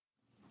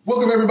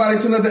Welcome everybody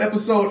to another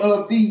episode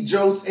of the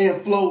Jose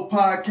and Flo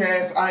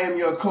podcast. I am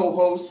your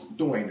co-host,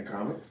 Dwayne the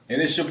Comic.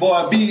 And it's your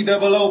boy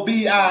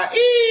B-O-O-B-I-E.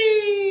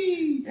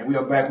 And we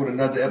are back with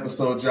another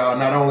episode, y'all.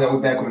 Not only are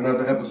we back with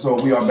another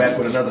episode, we are back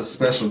with another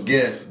special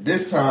guest.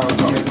 This time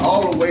coming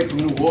all the way from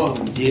New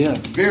Orleans. Yeah.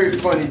 Very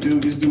funny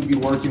dude. This dude be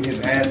working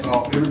his ass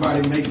off.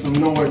 Everybody make some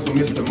noise for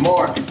Mr.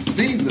 Mark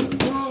Caesar.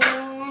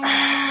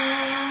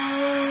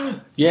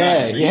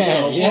 Yeah.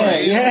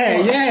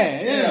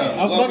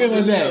 I'm fucking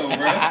with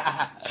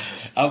that.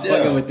 I'm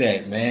fucking with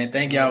that, man.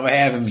 Thank y'all for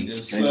having me.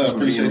 Yes, sir.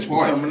 Appreciate you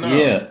coming on.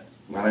 Yeah.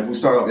 Now, like we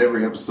start off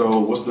every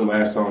episode, what's the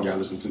last song y'all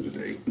listened to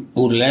today?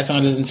 Oh, the last song I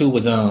listened to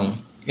was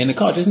in the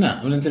car just now.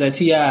 I listened to that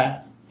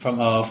T.I. from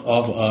off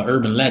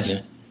Urban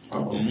Legend.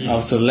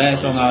 So the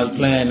last song I was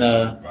playing,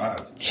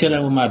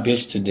 "Chilling with My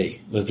Bitch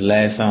Today" was the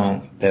last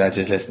song that I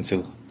just listened to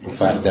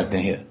before I stepped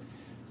in here.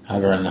 I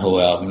run the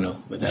whole album though,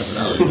 but that's what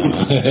I was doing.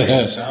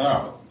 Hey, shout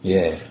out.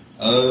 Yeah.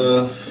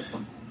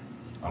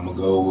 I'm gonna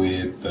go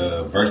with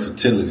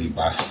 "Versatility"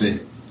 by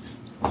Sid.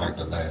 I like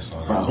the last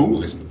song By I who? was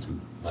listening to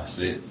by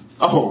Sid.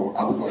 Oh,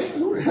 I was like,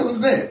 who the hell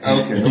is that?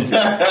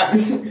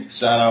 Okay.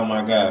 Shout out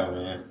my guy,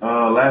 man.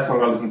 Last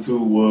song I listened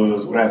to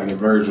was What Happened to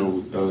Virgil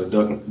with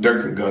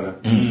Dirk and Gunner.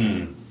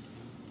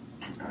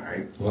 All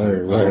right.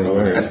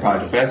 Word. That's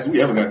probably the fastest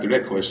we ever got through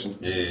that question.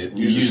 Yeah,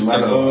 You used a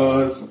lot of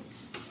uhs.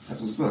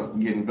 That's what's up.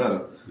 We're getting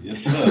better. Yes,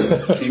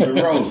 sir. Keep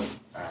it rolling.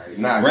 All right.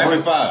 Now, Rapid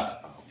fire.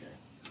 Okay.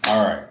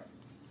 All right.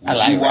 I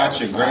like you watch rapid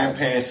your fire.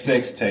 grandparents'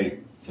 sex tape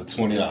for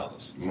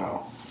 $20.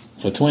 No.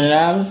 For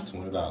 $20?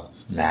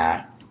 $20.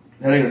 Nah.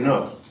 That ain't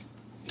enough.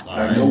 All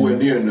Like, right. nowhere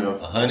near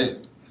enough.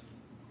 100.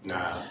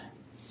 Nah.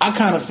 I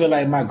kind of feel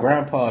like my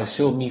grandpa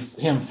showed me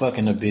him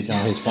fucking a bitch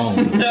on his phone.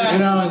 You know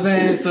what I'm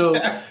saying? So,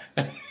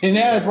 and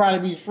that would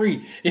probably be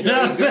free. You know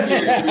what I'm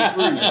saying?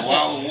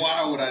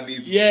 Why would I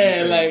need?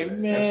 Yeah, like, That's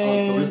man.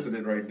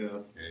 unsolicited right there.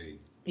 Hey,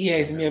 He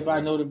asked me if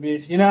I know the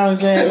bitch. You know what I'm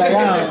saying? Like,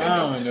 I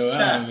don't know.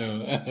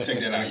 check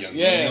that out, young man.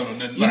 Yeah. You don't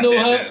know nothing You about know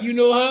that her? now. You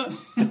know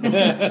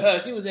her?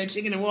 She was that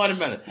chicken and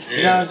watermelon.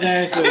 You know what I'm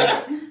saying? So,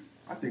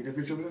 I think that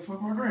bitch over there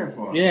fucked my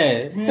grandfather.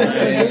 yeah.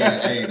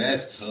 Hey,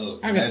 that's tough.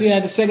 I can see her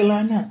at the second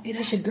line now. Hey,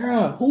 that's your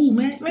girl. Who,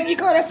 man? Man, your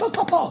girl that fuck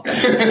Papa.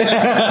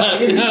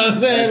 You know what I'm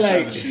saying?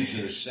 Like, Like, shoot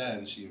you a shot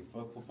and she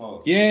fuck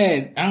before.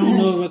 yeah, I don't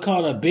know if we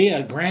call her Bea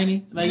or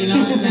Granny. Like, you know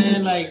what I'm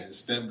saying? Like,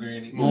 Step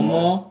granny.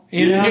 Mama.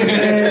 You know what I'm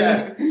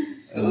saying?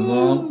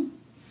 Mama.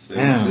 Say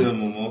Damn. good,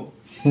 Mama.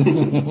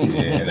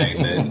 Yeah, it ain't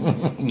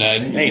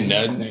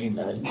nothing. Ain't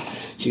nothing.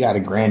 She got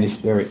a granny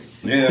spirit.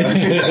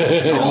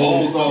 Yeah.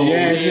 Old soul.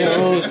 Yeah, she an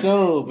old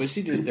soul, but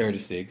she just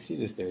 36.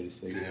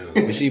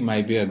 But she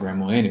might be a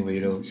grandma anyway,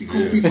 though. She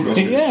cool piece of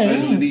shit. Yeah.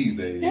 Especially these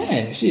days.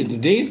 Yeah, shit, the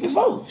days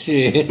before.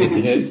 Shit.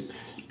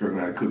 Learn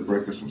how to cook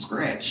breakfast from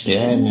scratch.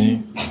 Yeah,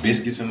 man.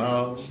 Biscuits and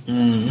all.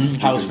 Mm-hmm.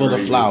 House full of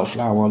flour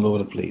all over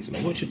the place.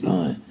 Like, what you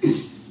doing?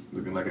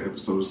 Looking like an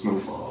episode of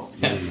Snowfall.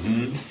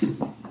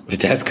 But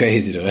that's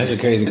crazy, though. That's a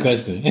crazy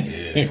question. Yeah.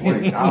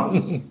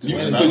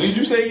 $20. So did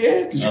you say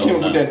yeah? Because you came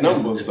up with that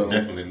number. It's So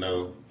definitely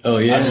no. Oh,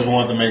 yeah? I just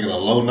wanted to make it a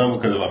low number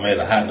because if I made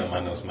a high number, I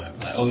know somebody would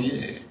be like, oh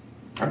yeah.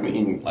 I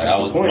mean, Like that's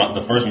I was the point.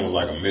 the first one was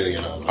like $1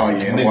 million. I was like, Oh,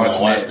 yeah, nigga, watch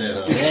watch that.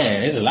 that. Yeah,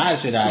 there's a lot of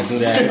shit I do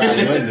that I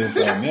probably wouldn't do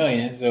for $1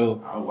 million.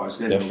 So I'll watch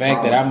that. the no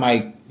fact that problem. I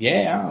might,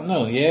 I don't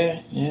know.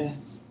 Yeah.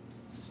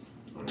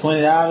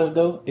 $20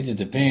 though, it just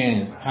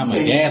depends how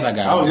much gas I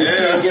got. I was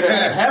Yeah. gonna get a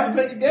half a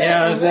tank of gas. You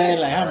know what I'm saying?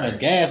 Like how much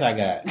gas I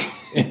got.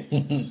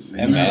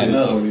 That matters.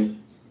 All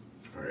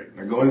right,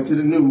 now going into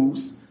the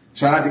news.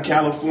 Shout out to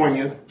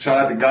California. Shout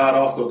out to God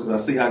also because I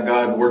see how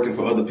God's working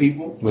for other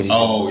people. What do you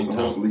Oh, So he told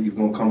hopefully he's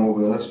gonna come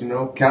over to us. You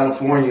know,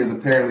 California is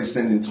apparently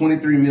sending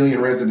 23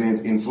 million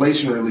residents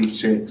inflation relief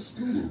checks,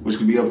 which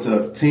could be up to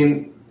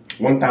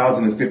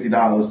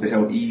 $1,050 to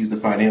help ease the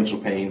financial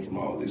pain from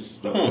all this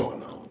stuff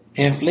going on.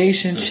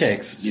 Inflation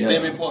checks.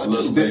 Stimmy part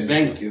little two, step,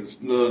 thank you.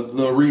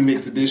 Little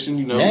remix edition.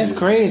 You know, That's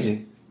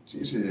crazy.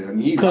 Shit, I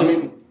mean,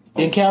 Because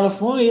in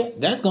California,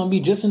 that's gonna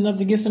be just enough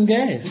to get some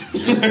gas.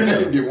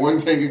 get one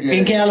tank of gas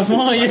In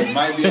California, It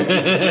might be up to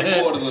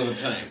 3/4 of a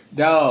tank.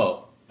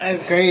 dog,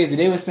 that's crazy.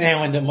 They were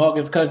saying when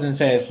DeMarcus Cousins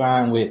had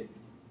signed with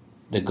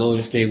the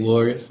Golden State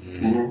Warriors,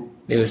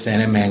 they were saying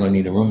that man gonna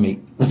need a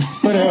roommate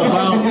for the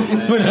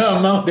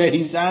amount that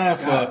he signed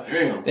for. God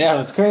damn. That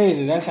was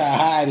crazy. That's how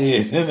high it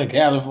is in the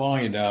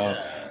California, dog.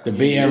 The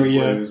Bay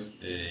Area, Yeah,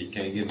 you can't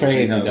get it's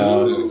crazy, no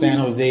dog. San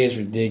Jose is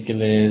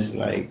ridiculous.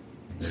 Like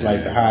it's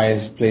like the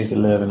highest place to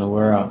live in the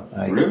world.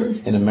 Like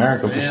Really? in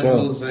America for San sure.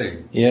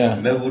 Jose. Yeah.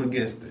 Never would have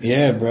guessed it.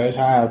 Yeah, bro, it's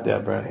high out there,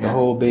 bro. The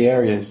whole Bay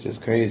Area is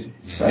just crazy.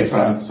 It's They crazy.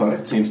 probably saw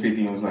that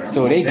 1050 and was like,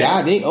 So they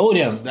owe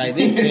them. Like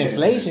they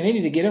inflation, they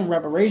need to get them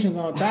reparations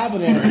on top of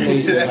the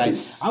inflation. Like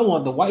I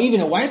want even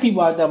the white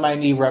people out there might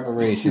need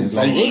reparations.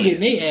 Like they getting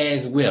their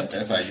ass whipped.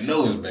 That's how you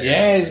know it's bad.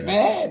 Yeah, it's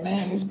bad,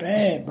 man. It's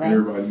bad, bro.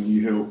 everybody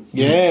need help.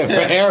 Yeah,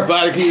 but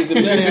everybody needs a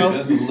little help.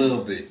 Just a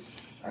little bit.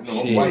 I know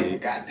Shit. I'm white,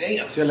 but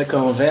goddamn.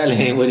 Silicon Valley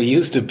ain't what it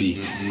used to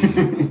be.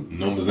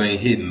 Numbers ain't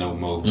hitting no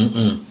more.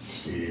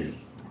 Shit,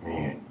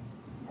 man.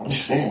 I'm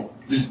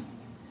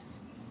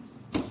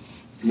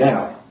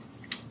Now,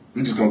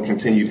 we're just gonna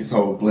continue this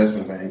whole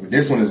blessing thing. But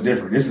this one is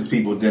different. This is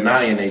people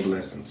denying their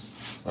blessings.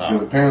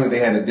 Because apparently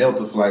they had a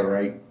Delta flight,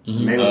 right?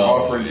 And they was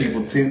offering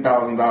people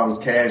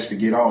 $10,000 cash to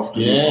get off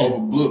because it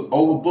was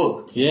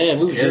overbooked. Yeah,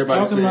 we were just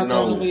talking about that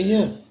over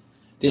here.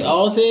 They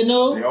all said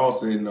no? They all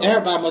said no.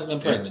 Everybody must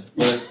have been pregnant.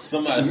 But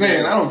somebody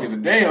said, I don't give a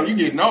damn. You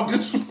getting off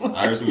this flight.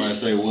 I heard somebody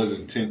say it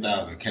wasn't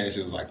 10,000 cash.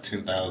 It was like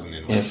 10,000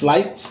 in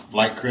flights?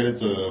 Flight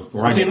credits or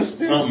running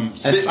something.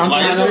 I'm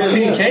like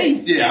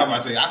 17K. Yeah, I was about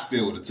to say I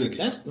still would have took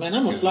it. Man,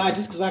 I'm gonna fly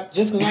just cause I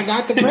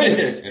got the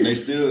credits.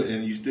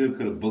 And you still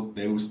could have booked.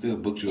 They would still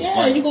book you a yeah,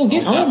 flight. you gonna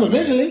get home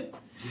eventually.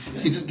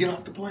 You just get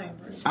off the plane,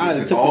 bro.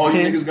 All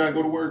you niggas gotta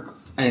go to work.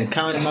 And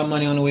counting my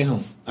money on the way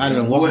home. I'd have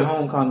been walking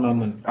home counting my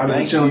money. I've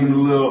been chilling in the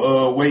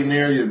little waiting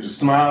area, just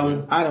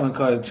smiling. I'd have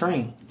caught a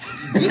train.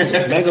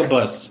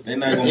 Megabus. They're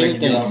not gonna make you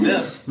get off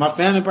there. My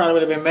family probably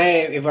would have been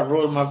mad if I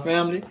rode with my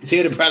family.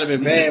 They'd have probably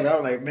been mad. But I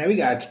was like, man, we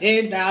got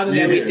 10,000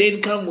 that we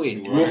didn't come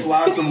with. We'll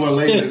fly somewhere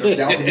later.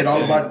 Y'all forget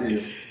all about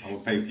this. I'm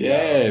gonna pay for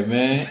y'all.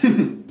 Man.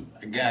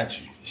 I got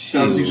you.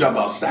 Trying to teach y'all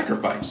about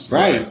sacrifice.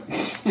 Right.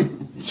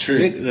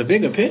 The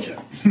bigger picture.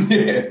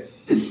 Yeah.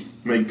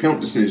 Make pimp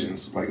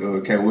decisions, like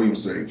Cat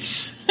Williams say.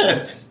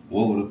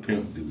 What would a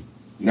pimp do?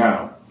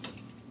 Now,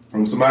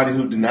 from somebody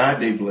who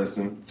denied their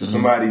blessing to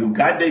somebody who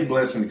got their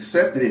blessing,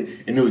 accepted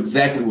it, and knew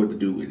exactly what to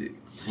do with it.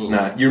 Ooh.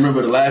 Now, you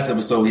remember the last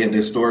episode, we had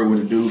that story where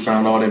the dude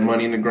found all that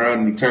money in the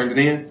ground and he turned it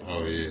in?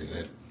 Oh, yeah,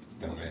 that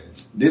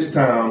dumbass. This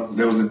time,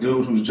 there was a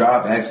dude whose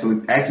job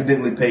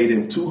accidentally paid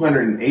him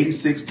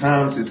 286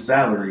 times his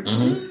salary,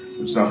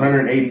 which is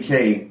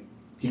 $180K.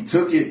 He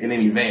took it and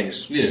then he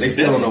vanished. Yeah, they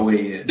still don't know where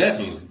he is.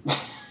 Definitely.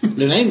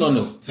 They ain't gonna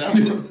know.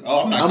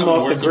 I'm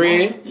off the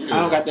grid. Yeah. I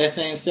don't got that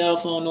same cell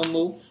phone no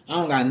more. I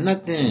don't got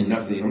nothing.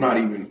 Nothing. I'm not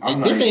even.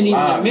 This ain't even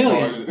a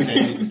million.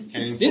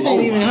 This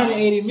ain't even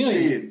 180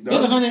 million. Shit,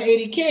 this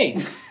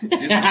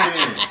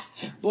 180K.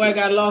 Boy, I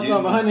got lost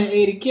off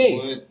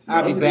 180K.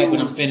 I'll be back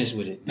when I'm finished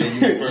with it.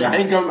 I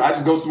ain't come. I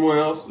just go somewhere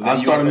else. I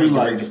start a new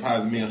life.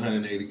 Deposit me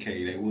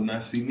 180K. They will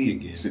not see me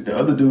again. Shit, the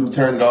other dude who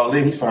turned it all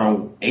in, he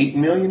found 8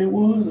 million. It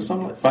was or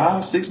something like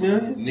 5, 6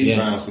 million. He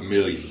found some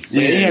millions.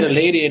 Yeah, they had a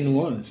lady in New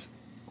Orleans.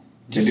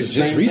 Just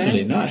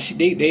recently. No,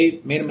 they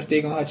made a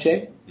mistake on her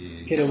check.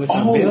 Hit her with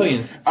some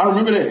millions. I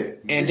remember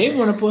that. And they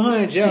want to put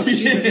her in jail.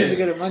 She refused to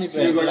get her money back.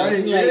 She was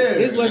like,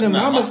 this wasn't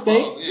my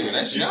mistake. Yeah,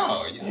 that's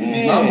y'all.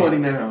 My money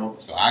now.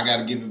 So I got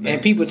to give it back.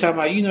 And people talking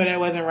about, that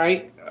wasn't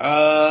right.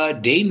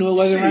 They knew it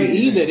wasn't right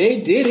either.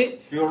 They did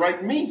it. Feel right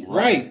to me.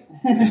 Right.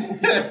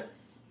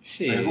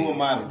 Shit. So who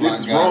am I to block this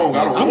is wrong.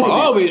 I'm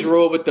always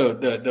roll with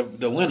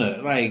the winner.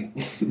 Like,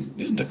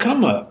 just the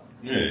come up.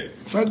 Yeah.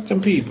 Fuck them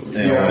people.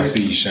 They don't want to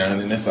see you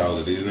shining. That's all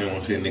it is. They don't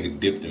want to see a nigga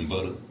dipped in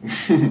butter.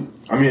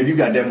 I mean, if you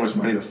got that much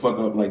money to fuck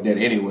up like that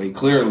anyway,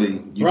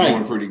 clearly you're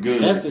doing pretty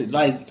good. That's it.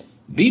 Like,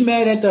 be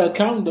mad at the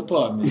accounting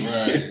department.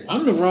 Right.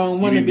 I'm the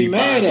wrong one to be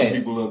mad at. Some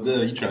people up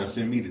there, you trying to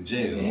send me to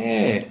jail.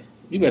 Yeah.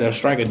 You better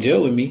strike a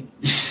deal with me.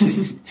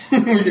 We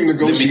can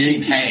negotiate. Let me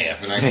keep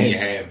half, and I can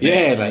get half back.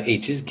 Yeah, like, hey,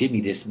 just give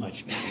me this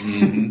much, man.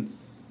 Mm-hmm.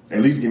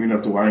 At least give me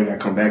enough to where I ain't got to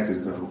come back to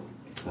this though.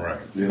 Right.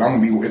 If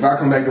I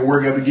come back to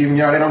work after giving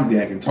y'all that, I'm gonna be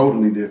acting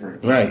totally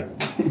different. Right.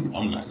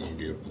 I'm not gonna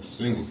give a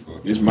single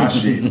fuck. It's my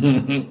shit.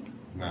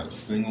 Not a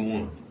single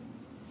one.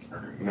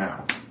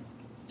 Now,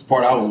 the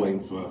part I was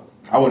waiting for,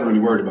 I wasn't really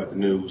worried about the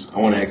news. I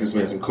want to ask this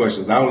man some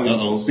questions. I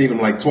only seen him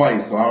like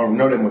twice, so I don't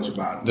know that much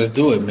about him. Let's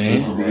do it, man.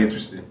 This will be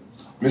interesting.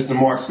 Mr.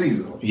 Mark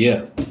Caesar.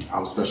 Yeah.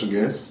 Our special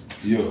guest.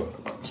 Yeah.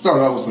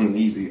 Started out with something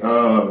easy.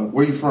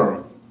 Where you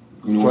from?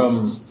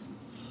 From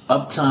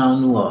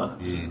Uptown New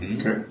Orleans.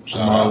 Mm-hmm. Okay.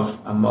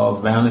 I'm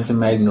off Valence and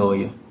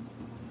Magnolia.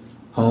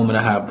 Home of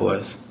the Hot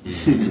Boys.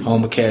 Mm-hmm.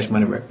 Home of Cash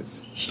Money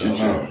Records.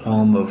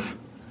 Home of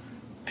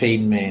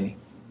Peyton Manning.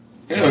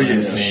 Hell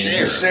yeah.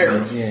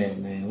 Sheriff. Yeah,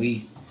 man.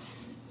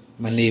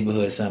 My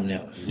neighborhood something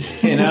else.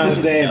 You know what I'm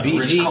saying?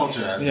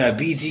 BG. We got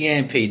BG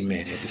and Peyton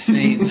Manning at the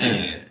same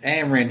time.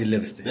 And Randy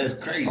Livingston. That's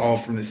crazy. All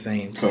from the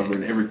same time.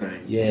 Covering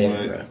everything.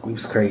 Yeah, bro. We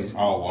was crazy.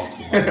 All walks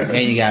of life.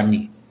 And you got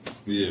me.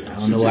 Yeah. I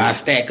don't know where I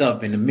stack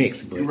up in the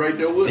mix, but you right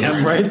there with me.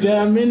 I'm right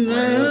there. I'm in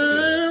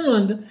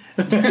under.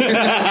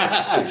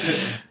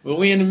 But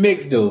we in the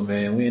mix though,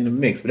 man. We in the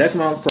mix. But that's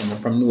where I'm from. I'm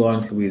from New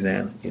Orleans,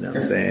 Louisiana. You know what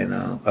I'm saying?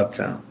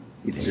 Uptown.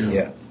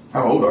 Yeah.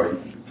 How old are you?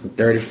 I'm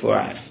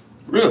 35.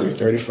 Really?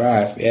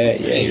 35.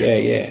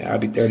 Yeah. I'll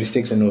be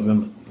 36 in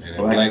November. And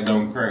black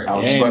don't crack. I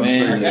was about to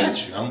say I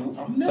got you. I'm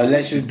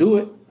Unless you do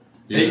it.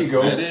 Yeah, there you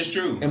go. That is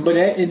true. And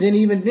then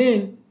even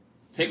then,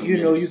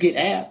 you get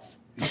abs.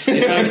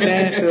 You know what I'm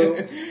saying? So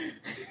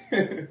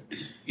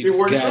it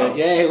works out.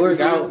 Yeah, it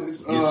works out.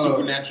 Your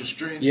supernatural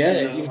strength.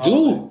 Yeah, you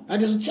do. I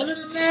just was telling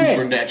them that.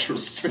 Supernatural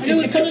strength. I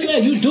was telling them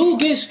that. You do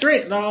get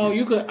strength. No,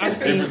 you could. I've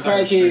seen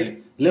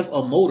crackheads lift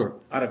a motor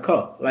out of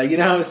car. Like, you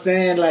know what I'm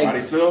saying?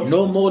 Like,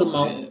 no motor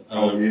mount.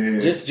 Oh,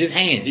 yeah. Just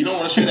hands. He don't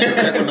want to share that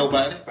crack with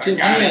nobody.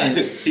 Just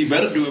hands. He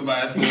better do it by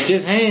himself.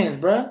 Just hands,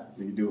 bruh.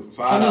 You do it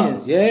for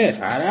 $5. Yeah, $5.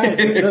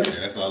 Yeah,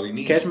 that's all he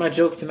needs. Catch my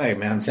jokes tonight,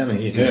 man. I'm telling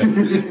you.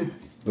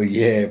 But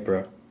yeah,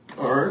 bro.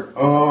 All right.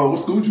 What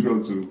school did you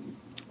go to?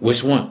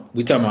 Which one?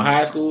 We talking about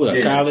high school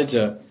or college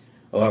or?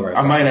 Oh, all right.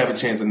 I might have a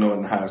chance of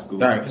knowing the high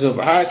school. All right. So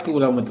for high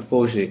school, I went to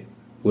Fauché,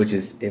 which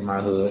is in my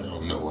hood. I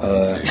don't know why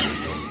you say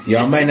that.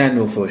 Y'all might not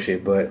know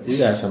Fauché, but we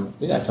got some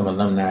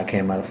alumni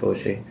came out of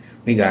Fauché.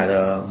 We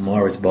got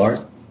Morris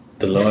Bart,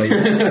 the lawyer.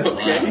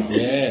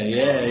 Okay.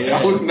 Yeah.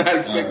 I was not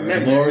expecting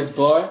that. Morris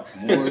Bart,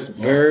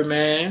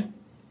 Birdman,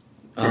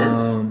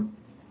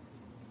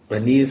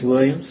 Aeneas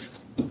Williams.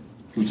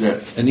 Who's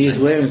that? Aeneas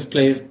Williams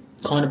played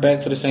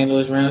cornerback for the St.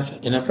 Louis Rams,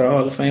 NFL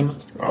Hall of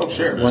Famer. Oh,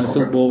 sure. Won the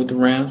Super Bowl with the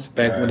Rams,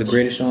 back with the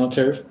greatest show on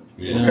turf.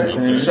 You know what I'm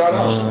saying? Shout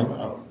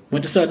out.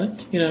 Went to Southern,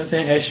 you know what I'm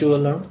saying? SU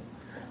alone.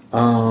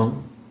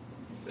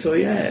 So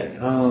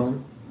yeah,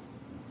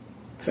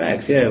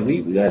 facts. Yeah,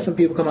 we got some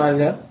people come out of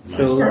that.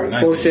 So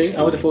Nice. Fauché,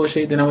 I went to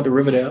Fauché, then I went to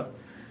Riverdale.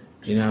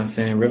 You know what I'm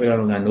saying? Riverdale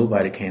don't got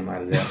nobody came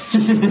out of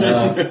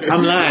that.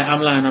 I'm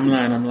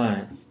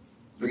lying.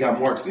 We got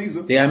Mark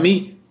Caesar. They got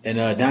me and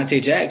Dante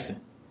Jackson.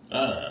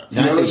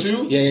 Dante,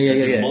 you?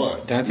 Yeah. Boy.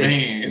 Dante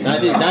Man.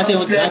 Dante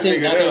went That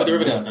nigga to there.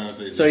 Riverdale.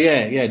 Dante. So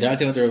yeah,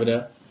 Dante went to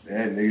Riverdale.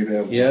 That nigga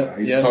that was, Yep, I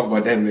used yep. to talk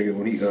about that nigga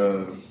when he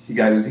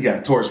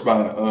got torched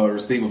by a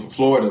receiver from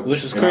Florida.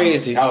 Which was And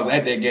crazy. I was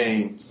at that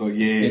game, so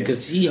yeah.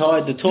 Because he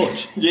hard to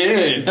torch.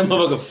 Yeah. That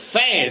motherfucker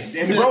fast.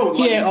 And bro,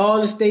 He like, had all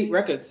the state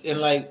records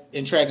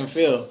in track and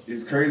field.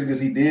 it's crazy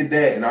because he did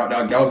that, and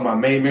that was my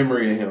main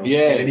memory of him.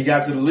 Yeah. And then he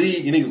got to the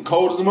league, and he was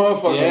cold as a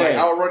motherfucker. Yeah. Like,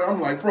 outrunning.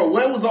 I'm like, bro,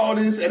 where was all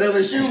this at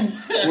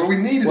LSU when we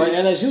needed Well, it?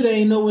 LSU, they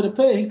ain't know where to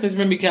play. Because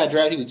remember, he got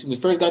drafted. When he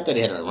first got there,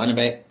 they had a running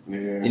back.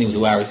 Yeah. Then he was a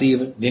wide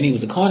receiver. Then he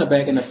was a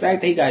cornerback. And the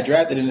fact that he got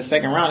drafted in the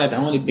second round after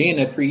only being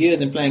there 3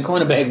 years and playing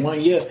cornerback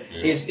 1 year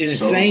is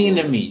insane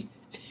to me.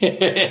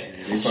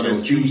 They saw that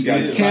Steve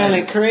got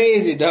Talent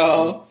crazy,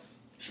 dog.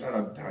 Shout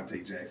out to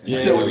Dante Jackson.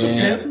 Yeah, Still with the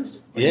man.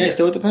 Panthers? Yeah,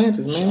 still with the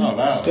Panthers, man. Shout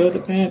out. Still with the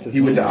Panthers.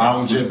 He went to man.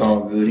 Orange. It's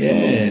all good. Yeah.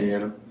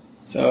 Louisiana.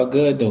 It's all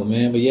good though,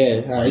 man. But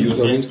yeah, all Are right, you a go.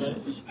 Saints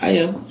fan? I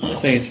am. I'm a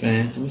Saints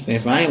fan.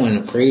 I ain't one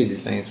of the crazy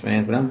Saints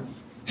fans, but I'm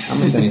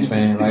a Saints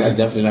fan. Like I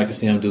definitely like to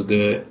see them do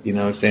good. You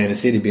know what I'm saying? The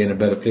city be in a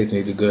better place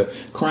when they do good.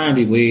 Crime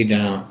be way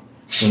down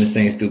when the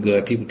Saints do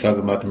good. People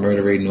talking about the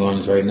murder rate in New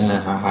Orleans right now,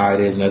 how high it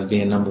is, and us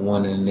being number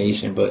one in the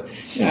nation. But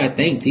you know, I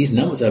think these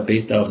numbers are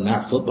based off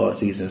not football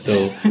season.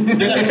 So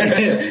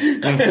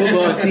when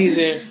football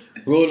season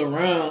roll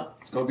around,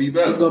 It's gonna be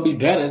better. it's gonna be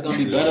better. It's gonna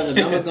be better.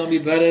 The numbers gonna be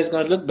better. It's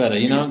gonna look better.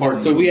 You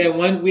know. So we at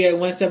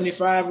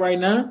 175 right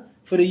now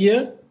for the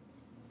year.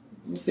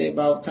 Let me say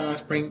about time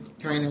spring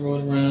training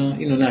rolling around.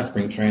 You know, not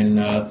spring training,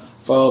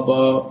 fall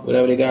ball,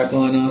 whatever they got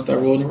going on,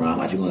 start rolling around.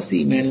 What you gonna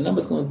see, man? The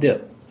numbers gonna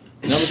dip.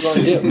 The numbers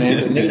gonna dip, man.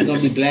 Because niggas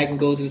gonna be black and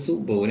go to the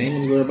Super Bowl. They ain't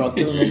gonna worry about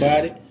killing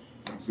nobody.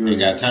 Ain't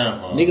got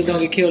time for him. Niggas gonna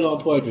get killed on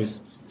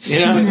portraits. You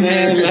know what I'm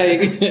saying?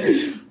 Like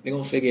they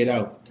gonna figure it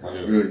out. I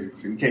feel you.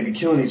 See, we can't be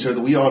killing each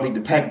other. We all need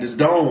to pack this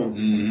dome.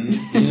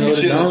 Mm-hmm.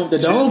 You know, the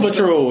dome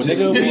patrol,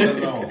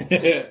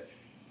 nigga.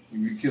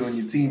 You be killing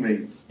your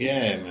teammates.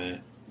 Yeah,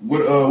 man.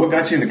 What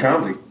got you into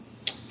comedy?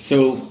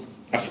 So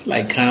I feel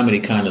like comedy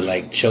kind of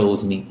like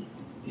chose me.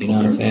 You know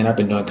what I'm saying? I've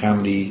been doing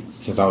comedy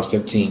since I was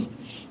 15.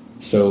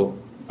 So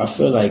I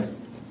feel like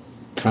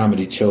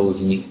comedy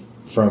chose me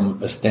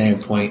from a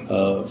standpoint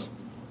of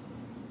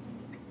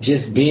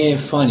just being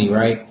funny,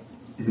 right?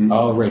 Mm-hmm.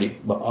 Already,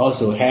 but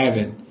also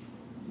having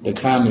the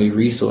comedy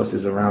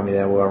resources around me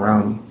that were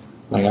around me.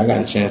 Like I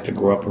got a chance to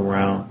grow up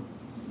around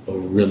a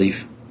really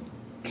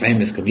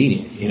famous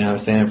comedian, you know what I'm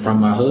saying, from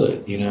my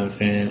hood, you know what I'm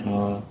saying.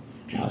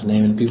 I was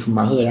naming people from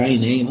my hood. I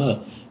ain't name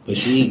her, but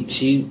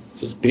she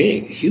was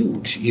big,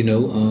 huge, you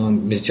know.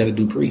 Miss Jetta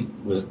Dupree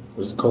was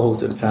the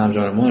co-host at the Times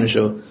on the Morning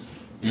Show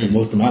for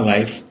most of my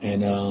life,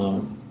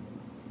 and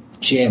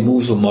she had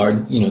movies with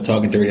Martin, you know,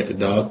 Talking Dirty After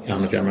Dark. I don't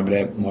know if y'all remember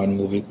that Martin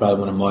movie, probably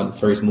one of Martin's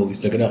first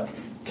movies. Look it up,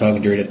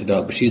 Talking Dirty After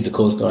Dark. But she's the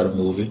co-star of the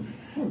movie.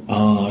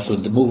 So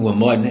the movie with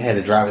Martin had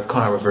to drive his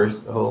car in reverse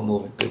the whole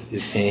movie because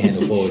his hand had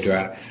no forward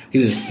drive. It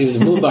was a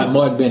movie about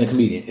Martin being a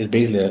comedian. It's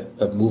basically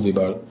a movie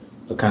about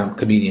a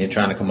comedian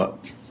trying to come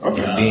up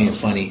and being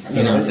funny.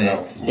 You know what I'm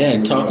saying?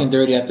 Yeah, Talking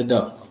Dirty After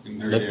Dark.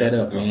 Look that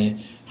up,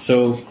 man.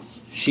 So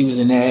she was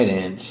in that,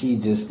 and she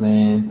just,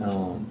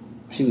 man,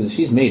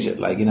 she's major.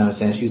 Like, you know what I'm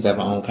saying? She used to have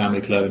her own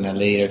comedy club in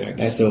LA, everything like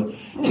that. So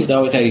she used to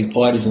always have these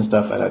parties and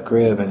stuff at her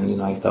crib, and you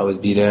know, I used to always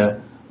be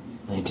there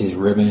and just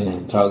ribbing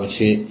and talking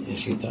shit. And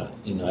she started,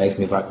 you know, asked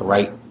me if I could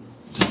write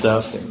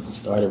stuff, and I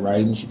started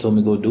writing. She told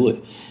me to go do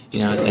it. You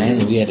know what I'm saying?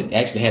 And we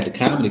actually had the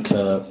comedy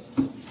club,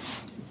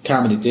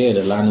 comedy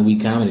theater, Lana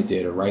Week Comedy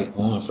Theater, right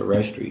on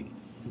Forest Street.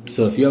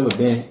 So if you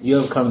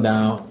ever come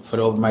down for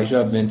the open mic, you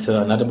ever been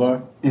to Another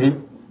Bar?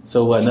 Mm-hmm.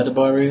 So what Another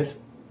Bar is?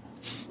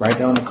 Right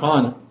down the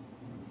corner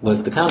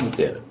was the comedy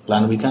theater,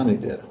 Lana Week Comedy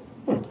Theater.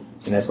 And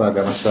that's where I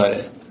got my start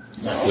at,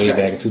 way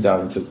back in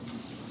 2002.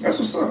 That's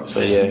what's up.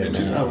 So yeah,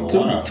 man.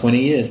 Wow. 20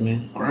 years,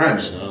 man.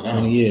 Grinding.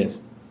 20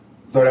 years.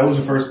 So that was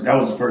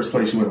the first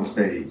place you went on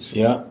stage.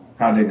 Yeah.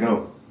 How'd it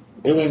go?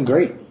 It went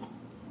great.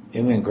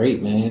 It went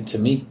great, man. To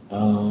me, I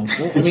mean,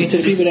 to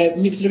the people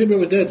that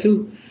was there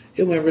too,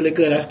 it went really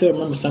good. I still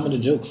remember some of the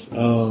jokes,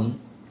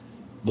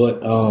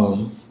 but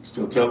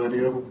Still tell any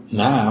of them?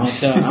 Nah, I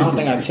don't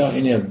think I tell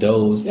any of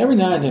those. Every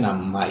now and then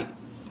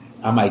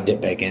I might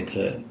dip back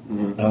into it.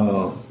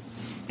 Mm-hmm.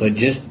 But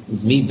just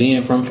me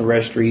being from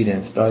Forest Street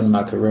and starting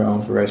my career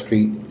on Forest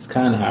Street, it's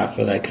kind of how I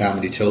feel like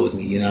comedy chose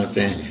me. You know what I'm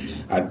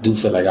saying? I do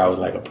feel like I was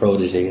like a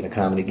protege in the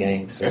comedy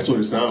game. So. That's what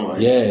it sounded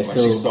like. Yeah, like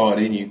so she saw it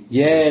in you.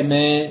 Yeah,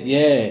 man.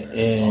 Yeah,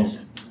 and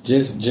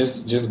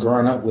just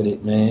growing up with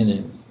it, man,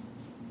 and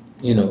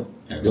you know,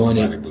 doing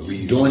it,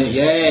 and doing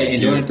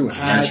it through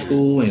high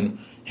school, and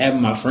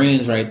having my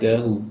friends right there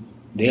who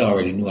they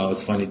already knew I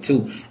was funny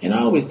too. And I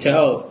always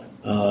tell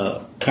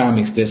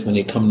comics this when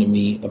they come to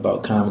me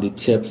about comedy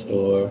tips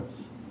or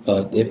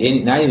not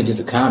even just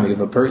a comedy. If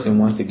a person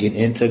wants to get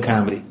into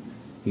comedy,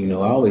 you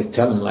know, I always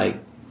tell them like,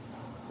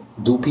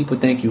 do people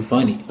think you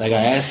funny? Like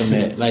I ask them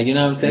that, like, you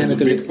know what I'm saying?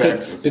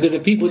 Because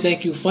if people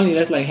think you funny,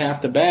 that's like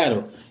half the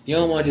battle. You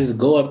don't want to just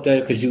go up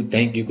there because you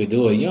think you could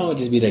do it. You don't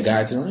just be that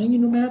guy saying, hey, you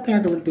know, man, I think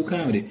I can really do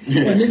comedy.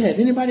 Well, nigga, has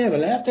anybody ever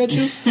laughed at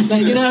you?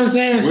 Like, you know what I'm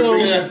saying? So,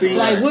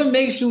 like, what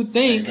makes you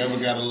think... You never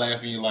got to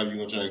laugh in your life, you're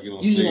going to try to get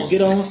on stage. You just going to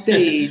get on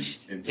stage,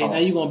 and now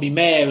you're going to be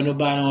mad when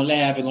nobody don't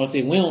laugh and going to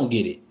say, we don't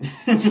get it.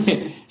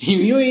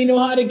 you ain't know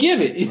how to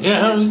give it. You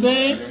know what I'm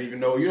saying?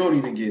 You don't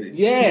even get it.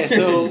 Yeah,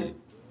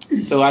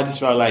 so I just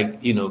felt like,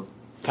 you know,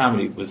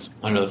 comedy was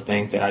one of those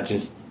things that I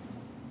just...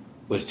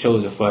 was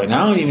chosen for it. And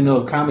I don't even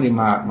know if comedy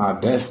my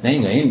best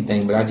thing or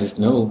anything, but I just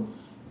know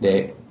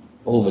that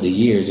over the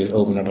years it's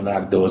opened up a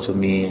lot of doors for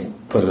me and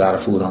put a lot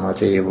of food on my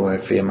table and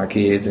fed my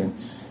kids and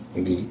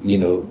you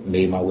know,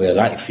 made my way of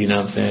life, you know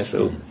what I'm saying?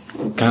 So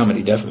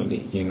comedy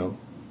definitely, you know,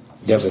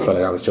 definitely felt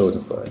like I was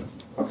chosen for it.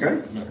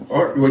 Okay.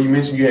 Well, you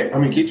mentioned you had, how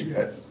many kids you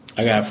got?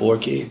 I got 4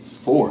 kids.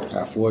 4? I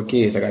got 4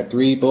 kids. I got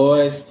 3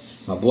 boys.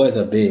 My boys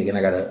are big, and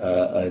I got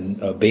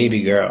a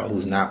baby girl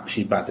who's not,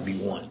 she's about to be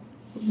 1.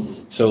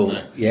 So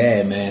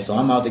yeah, man. So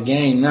I'm out the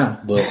game now,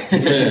 but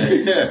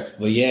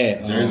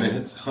yeah.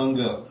 Jersey hung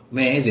up.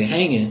 Man, is it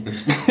hanging?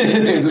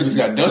 It's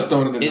got dust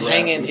on it. It's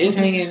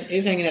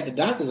hanging at the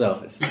doctor's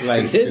office.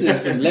 Like this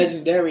is some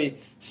legendary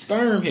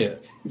sperm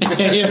here.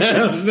 You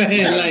know what I'm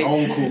saying? Like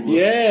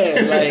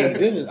yeah, like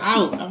this is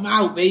out. I'm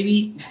out,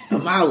 baby.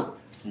 I'm out.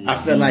 I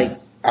feel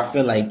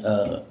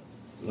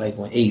like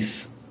when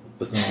Ace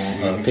was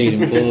on Paid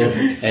in Full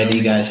and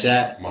he got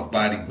shot. My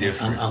body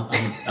different. I'm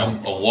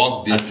a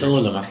walk different. I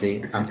told him, I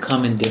said, I'm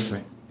coming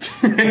different.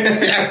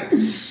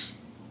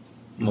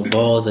 My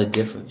balls are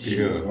different.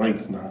 Yeah,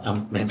 length's not.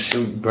 I'm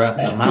shooting, bro.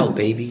 I'm out,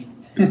 baby.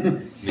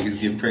 Niggas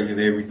get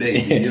pregnant every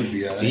day. You'll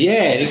be alright.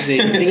 Yeah,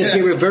 niggas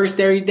get reversed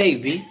every day,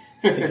 B.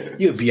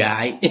 You'll be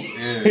alright.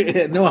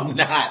 Yeah. No, I'm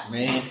not,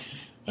 man.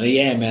 But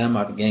yeah, man, I'm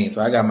out the game.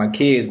 So I got my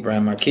kids, bro.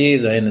 My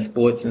kids are in the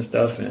sports and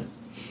stuff, and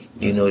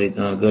you know, they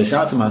doing good.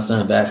 Shout out to my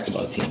son's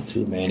basketball team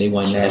too, man. They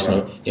won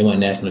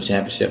national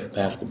championship for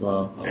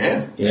basketball.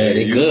 Damn. Yeah,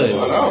 they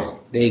good.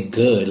 They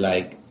good,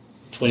 like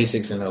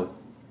 26-0.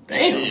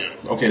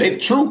 Damn. Okay, they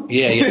true.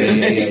 Yeah.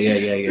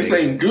 This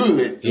ain't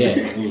good. Yeah.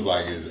 It was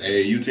like his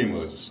AAU team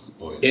or it's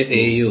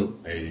AAU.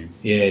 AAU.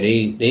 Yeah,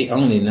 they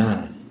only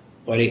 9.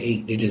 Or they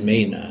 8. They just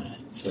made 9.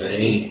 So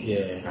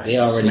they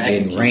already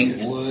getting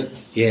ranked. What?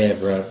 Yeah,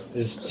 bro.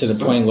 It's to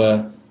the point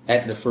where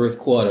after the first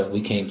quarter,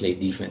 we can't play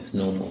defense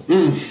no more.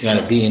 We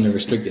gotta be in the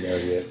restricted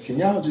area. Can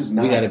y'all just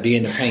not? We gotta be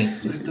in the paint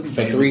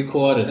for 3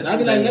 quarters. And I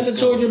be like, let the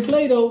children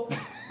play though,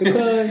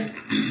 because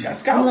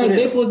I'm like,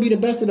 they supposed to be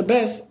the best of the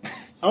best.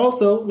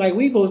 Also, like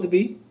we supposed to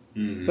be,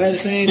 but at the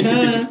same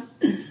time,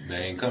 they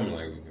ain't coming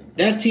like we can.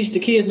 That's teach the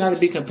kids not to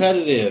be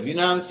competitive. You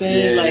know what I'm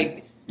saying? Yeah,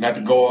 like not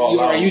to go all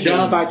out. You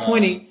down by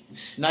 20.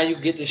 Now you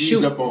get to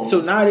shoot.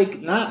 So now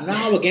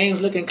the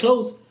game's looking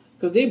close.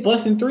 Because they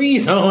busting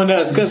threes on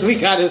us because we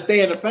got to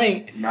stay in the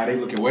paint. Now they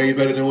looking way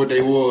better than what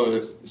they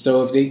was.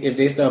 So if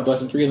they start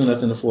busting threes on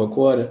us in the fourth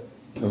quarter,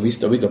 and we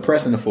could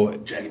press in the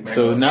fourth.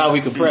 So now we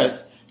could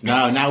press.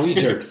 Now we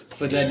jerks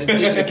for teaching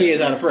the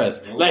kids how to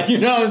press. Like, you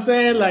know what I'm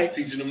saying? Like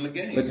teaching them the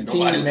game. But the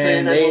Nobody team,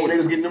 saying man, that they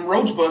was getting them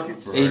roach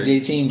buckets.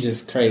 Their team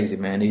just crazy,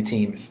 man. Their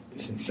team is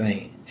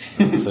insane.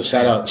 So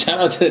shout out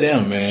to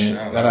them, man.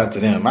 Shout out to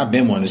them. I've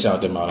been wanting to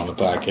shout them out on the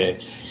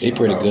podcast. They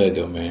pretty good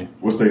though, man.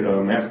 What's their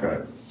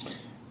mascot?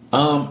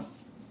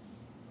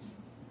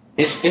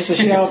 It's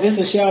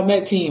a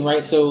Chalmette team,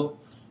 right? So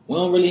we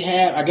don't really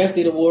have. I guess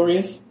they're the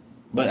Warriors,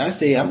 but I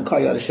say I'm gonna call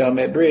y'all the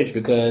Chalmette Bridge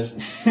because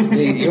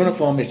the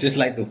uniform is just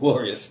like the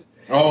Warriors.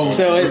 Oh,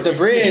 so it's the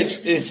bridge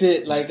and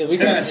shit. Like we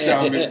got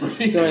Chalmette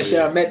Bridge. So in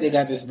Chalmette they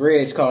got this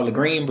bridge called the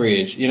Green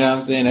Bridge. You know what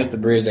I'm saying? That's the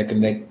bridge that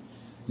connect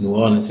New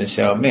Orleans and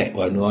Chalmette,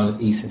 or New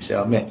Orleans East and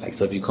Chalmette. Like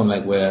so, if you come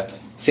like where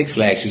Six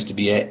Flags used to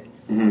be at,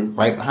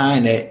 right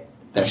behind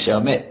that's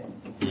Chalmette.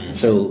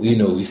 So, you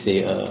know, we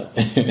say, I'm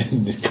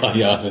call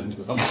y'all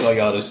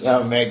the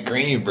Chalmette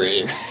Green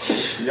Bridge.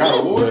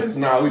 Y'all the Warriors?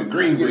 Nah, we the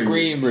Green Bridge. The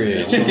Green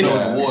Bridge. We know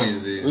what the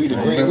Warriors is. We the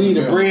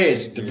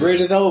bridge. The bridge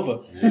is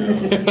over.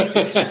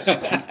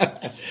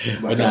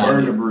 But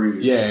burn the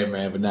bridge. Yeah,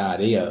 man. But nah,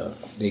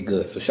 they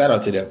good. So shout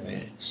out to them,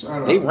 man.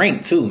 They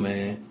ranked too,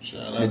 man.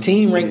 The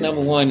team ranked number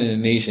 1 in the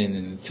nation,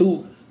 and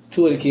two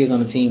of the kids on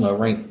the team are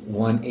ranked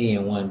 1A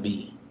and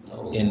 1B.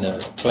 Oh, in the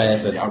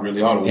class of y'all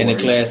really are the in the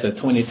Warriors. class of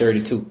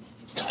 2032.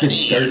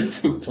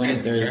 32.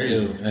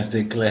 2032. That's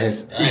the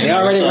class. They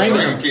already ranking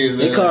them. Kids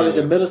They in call there. it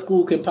the middle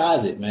school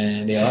composite,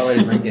 man. They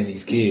already ranking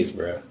these kids,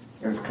 bro.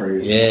 That's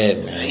crazy. Yeah,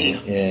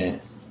 man. Yeah.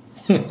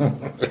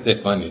 They're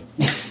funny.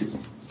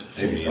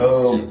 For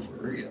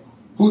real.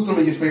 Who's some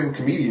of your favorite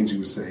comedians? You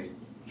would say?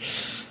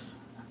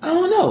 I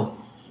don't know.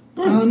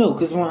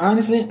 Because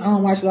honestly, I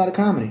don't watch a lot of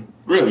comedy.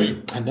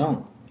 Really? I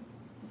don't.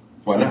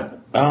 Why not?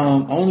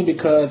 Only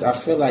because I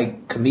feel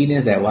like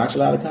comedians that watch a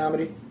lot of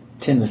comedy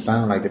tend to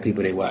sound like the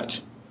people they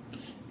watch,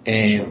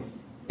 and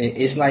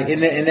it's like,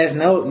 and there's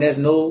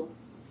no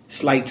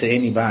slight to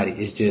anybody.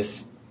 It's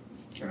just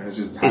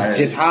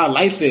how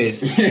life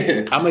is.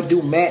 I'm gonna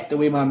do math the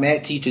way my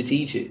math teacher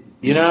teach it.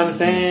 You know what I'm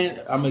saying?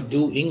 I'm gonna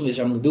do English.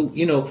 I'm gonna do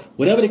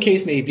whatever the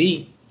case may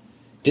be.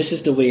 This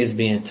is the way it's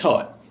being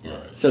taught.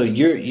 Right. So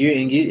you're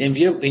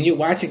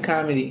watching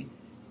comedy.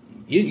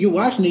 You're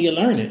watching it, you're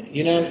learning.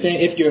 You know what I'm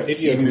saying? If you're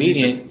a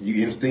comedian,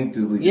 you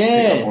instinctively just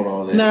pick up on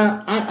all that.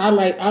 Nah,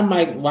 I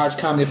might watch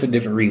comedy for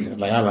different reasons.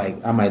 Like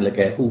I might look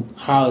at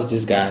how is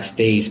this guy's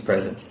stage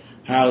presence?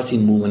 How is he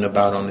moving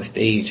about on the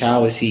stage?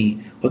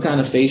 What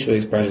kind of facial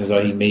expressions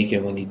are he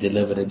making when he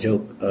delivered a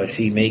joke or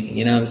she making?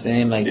 You know what I'm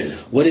saying? Like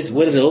what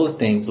are those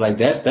things? Like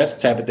that's the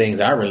type of things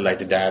I really like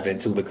to dive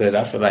into, because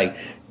I feel like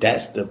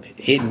that's the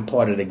hidden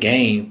part of the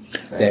game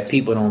that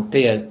people don't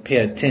pay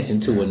attention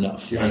to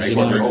enough. You know what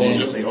I'm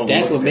saying?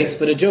 That's what makes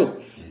for the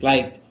joke.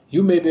 Like,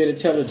 you may be able to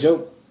tell a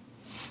joke,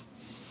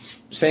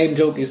 same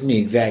joke as me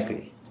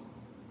exactly,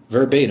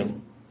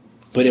 verbatim,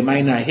 but it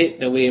might not hit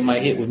the way it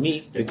might hit with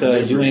me,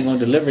 because you ain't gonna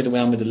deliver it the way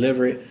I'm gonna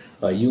deliver it,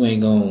 or you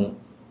ain't gonna.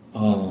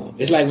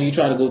 It's like when you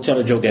try to go tell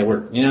a joke at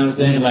work. You know what I'm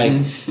saying? Like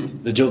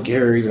the joke you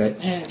heard, you be like,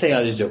 man, tell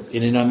y'all this joke,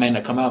 and then it might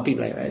not come out.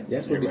 People like,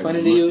 that's what be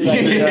funny to you.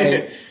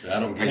 Like, So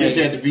I guess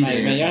you had to be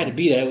there. Man, y'all had to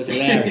be there. It was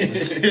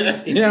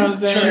hilarious. You know what I'm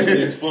saying? Trust me,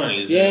 it's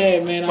funny.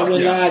 Yeah, man, I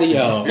wouldn't lie to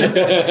y'all.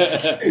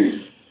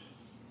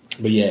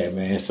 But yeah,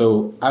 man.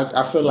 So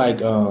I feel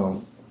like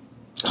I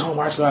don't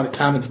watch a lot of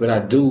comics, but I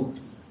do.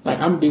 Like,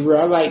 I'm gonna be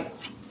real.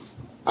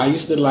 I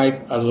used to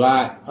like a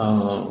lot.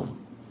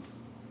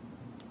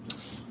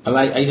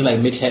 I used to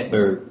like Mitch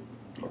Hedberg.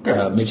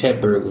 Mitch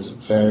Hedberg was a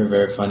very,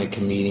 very funny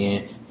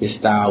comedian. His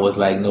style was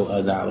like no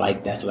other.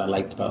 That's what I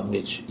liked about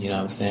Mitch. You know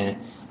what I'm saying?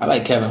 I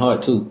like Kevin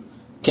Hart too.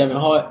 Kevin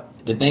Hart.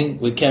 The thing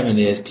with Kevin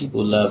is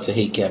people love to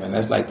hate Kevin.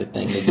 That's like the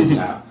thing they do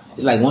now.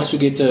 It's like once you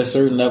get to a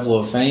certain level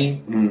of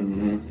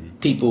fame,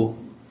 people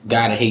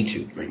gotta hate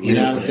you. You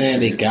know what I'm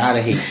saying? They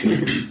gotta hate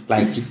you.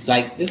 like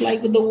it's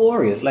like with the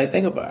Warriors. Like,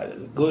 think about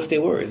it. Golden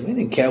State Warriors. They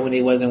didn't care when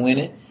they wasn't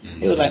winning.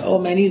 It was like, oh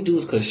man, these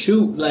dudes could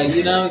shoot. Like,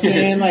 you know what I'm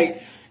saying?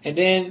 Like, and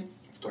then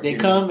they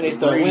come and they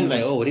start winning.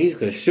 Like, oh, these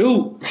could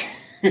shoot.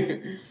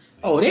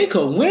 Oh, they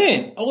could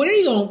win. Oh,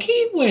 they gonna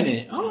keep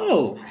winning.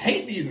 Oh, I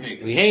hate these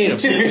niggas. we hate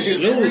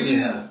them.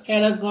 Losing.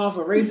 Had us going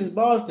for racist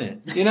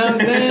Boston. You know what I'm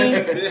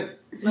saying?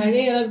 Like,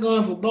 they had us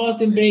going for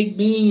Boston baked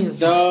beans,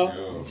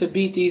 dog, to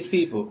beat these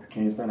people. I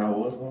can't stand I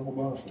was going for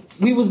Boston.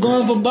 We was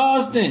going for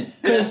Boston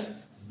because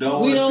we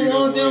don't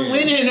want them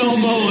winning no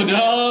more,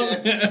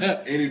 dog.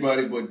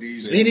 Anybody but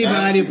these.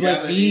 Anybody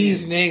but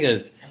these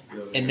niggas.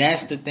 And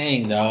that's the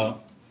thing,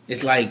 dog.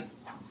 It's like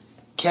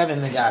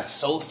Kevin got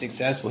so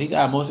successful. He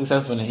got more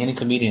successful than any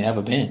comedian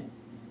ever been.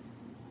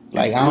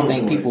 Like, I don't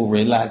think people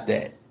realize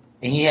that.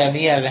 And he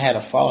hasn't had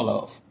a fall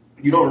off.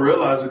 You don't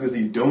realize it because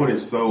he's doing it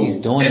so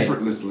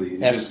effortlessly.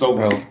 It's just so,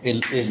 bro.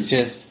 It's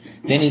just.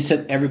 Then he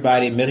took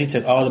everybody. He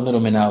took all the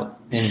middlemen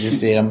out and just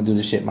said, "I'm gonna do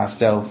this shit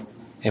myself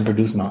and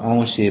produce my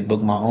own shit,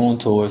 book my own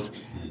tours,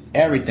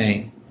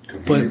 everything.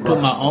 Put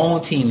my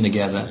own team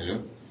together.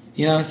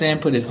 You know what I'm saying?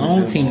 Put his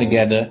own team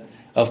together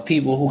of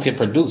people who can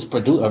produce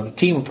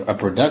a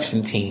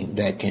production team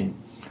that can,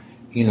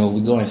 we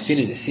going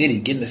city to city,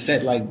 getting the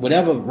set like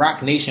whatever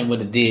Rock Nation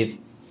would have did.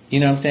 You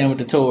know what I'm saying, with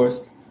the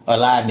tours. Or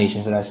Live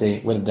Nation, should I say,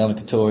 would have done with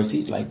the tours.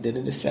 He did it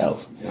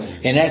himself.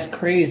 And that's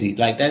crazy.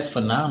 Like, that's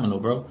phenomenal,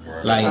 bro.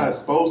 Right. Like,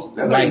 that's how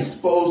he's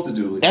supposed to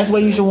do it. That's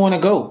where you should want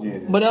to go. Yeah.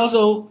 But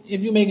also,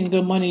 if you're making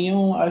good money, you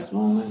don't have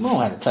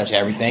to touch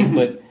everything.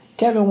 But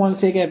Kevin want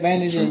to take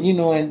advantage and,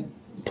 and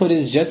put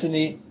his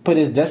destiny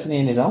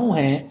in his own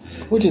hand,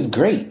 which is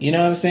great. You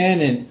know what I'm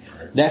saying? And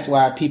that's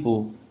why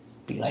people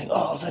be like,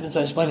 oh, such and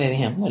such funny than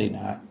him. No, they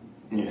not.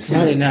 Yeah.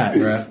 No, they're not,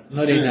 bro.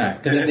 No, they're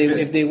not. Because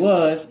if they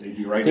was,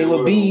 they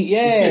would be,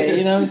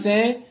 you know what I'm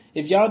saying?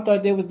 If y'all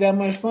thought they was that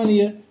much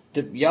funnier,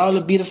 y'all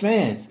would be the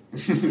fans.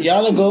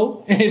 Y'all would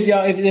go.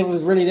 If it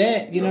was really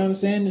that, you know what I'm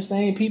saying? The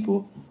same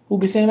people who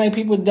be saying, like,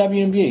 people at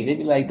WNBA. They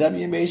be like,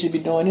 WNBA should be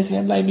doing this.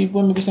 And like,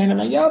 women be saying,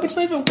 like, y'all be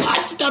saying,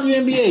 watch the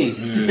WNBA.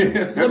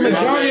 The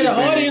majority of the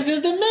audience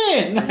is the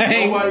men. Like,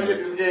 nobody at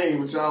this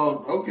game, but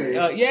y'all,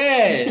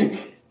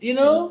 okay.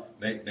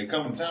 They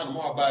come in town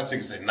tomorrow, buy a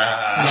ticket, say, nah,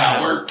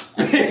 I work.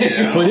 But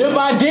if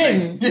I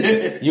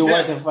didn't, you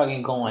wasn't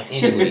fucking going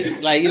anyway.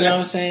 Like, you know what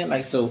I'm saying?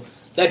 Like, so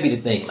that'd be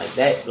the thing. Like,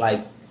 that,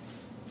 like,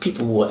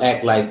 people will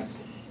act like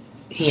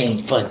he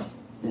ain't funny.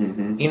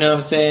 Mm-hmm. You know what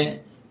I'm saying?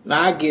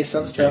 Now, I get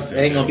some stuff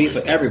that ain't gonna be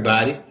for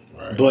everybody,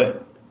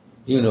 but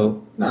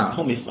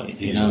homie funny.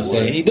 You know what I'm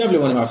saying? He definitely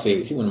one of my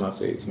favorites. He one of my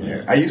favorites, man.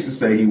 Yeah, I used to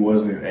say he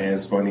wasn't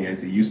as funny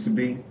as he used to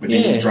be, but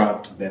then he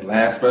dropped that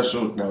last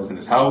special that was in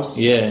his house.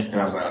 Yeah. And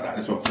I was like, oh, no,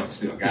 this motherfucker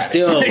still got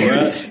Still, it.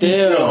 bro. He's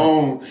still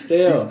on.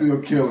 He's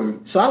still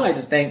killing. So I like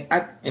to think,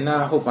 and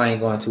I hope I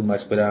ain't going too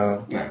much, but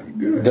nah,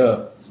 you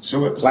good.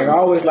 I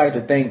always like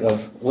to think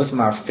of what's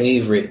my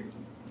favorite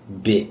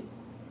bit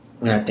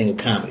when I think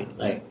of comedy.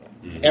 Like,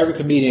 every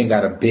comedian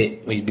got a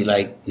bit where you'd be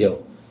like,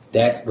 yo,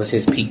 that was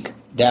his peak.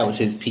 That was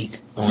his peak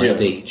on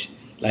stage.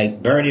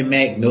 Like Bernie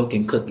Mac, Milk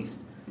and Cookies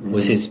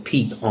was his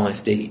peak on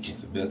stage.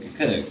 It's a milk and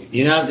cookie.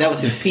 You know, that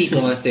was his peak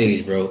on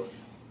stage, bro.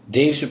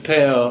 Dave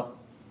Chappelle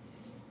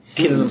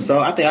killing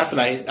himself. I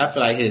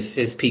feel like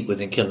his peak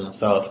was in Killing Him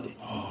Softly.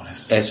 Oh,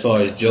 as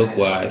far as joke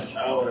wise,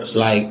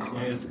 like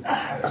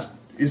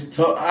it's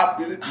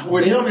tough.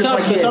 With it's him, it's tough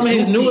like because some of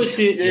his newer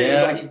shit.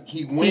 Yeah, it's like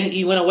he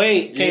went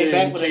away, came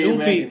back with a new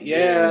peak.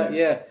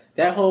 Yeah.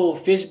 That whole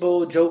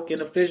fishbowl joke in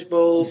the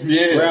fishbowl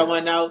where I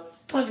went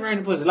out, punch right in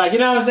the pussy. Like, you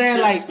know what I'm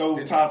saying? Like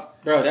stove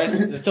top. Bro, that's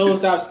the stove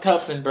stops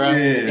cuffing, bro.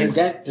 Yeah. And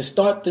that to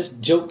start this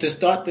joke, to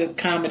start the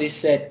comedy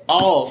set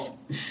off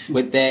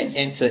with that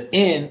and to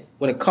end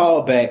with a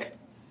callback,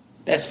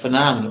 that's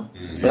phenomenal.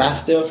 But I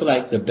still feel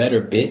like the better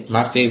bit,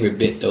 my favorite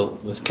bit though,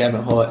 was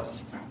Kevin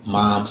Hart's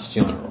mom's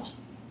funeral.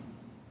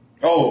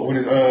 Oh, when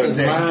his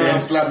dad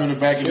slapped him in the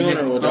back and hit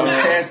the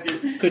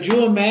casket. Could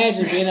you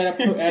imagine being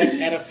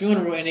at a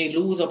funeral and they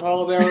lose a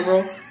pallbearer,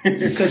 bro?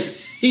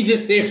 Because he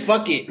just said,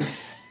 "Fuck it,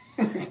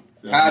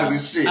 tired of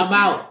this shit. I'm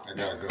out." I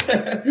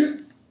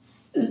gotta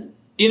go.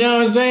 You know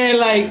what I'm saying?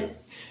 Like,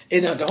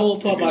 the whole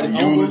part about his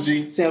eulogy.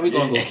 uncle saying we're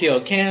gonna go kill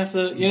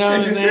cancer. You know what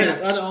I'm saying?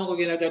 His other uncle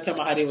getting out there talking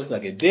about how they was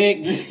sucking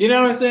dick. You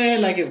know what I'm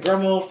saying? Like his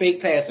grandma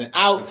fake passing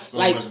out.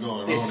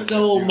 There's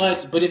so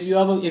much. But if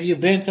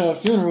you've been to a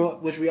funeral,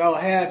 which we all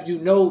have, you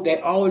know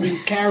that all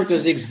these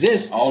characters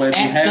exist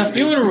at the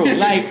funeral.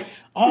 Like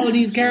all of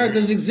these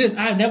characters exist.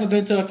 I've never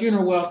been to a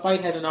funeral where a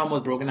fight hasn't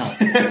almost broken out.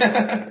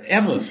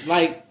 Ever.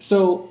 Like,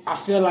 so I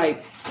feel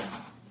like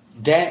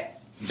that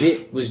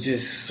bit was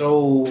just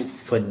so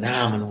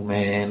phenomenal,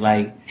 man.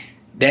 Like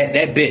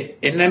that bit,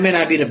 and that may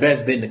not be the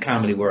best bit in the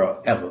comedy world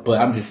ever, but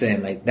I'm just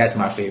saying, like, that's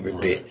my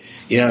favorite bit.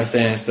 You know what I'm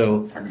saying?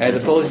 So as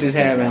opposed to just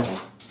having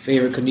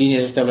favorite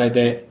comedians and stuff like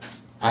that,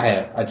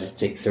 I just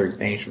take certain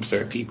things from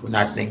certain people, and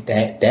I think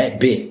that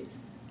bit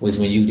was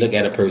when you look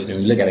at a person,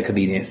 when you look at a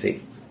comedian and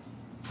say,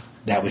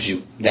 that was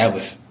you, that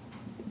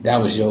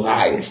was your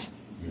highest.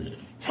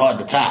 It's hard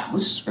to top.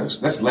 Which is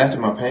special. That's Laugh at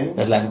My Pain.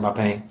 That's Laugh at My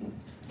Pain.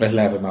 Let's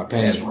Laugh at My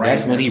Pain.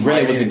 That's when he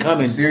really was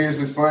becoming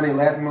Seriously Funny,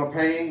 Laugh at My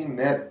Pain.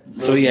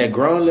 So yeah,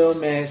 Grown Little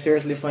Man,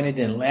 Seriously Funny,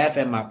 then Laugh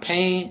at My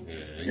Pain.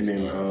 And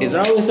then it's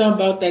always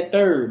something about that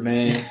third,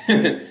 man.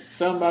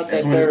 Something about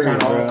that third. It's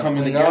kind of all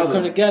coming together. It all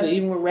come together.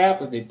 Even with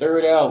rappers, their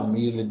third album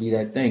usually be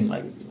that thing.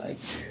 Like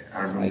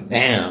I remember. Like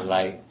damn,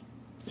 like.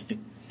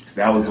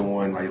 That was the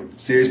one, like,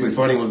 Seriously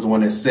Funny was the one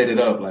that set it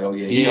up. Like, oh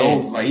yeah, he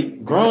owns,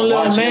 like, Grown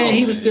Little Man,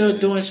 he was still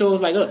doing shows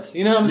like us.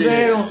 You know what I'm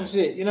saying? On some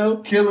shit, you know?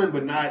 Killing,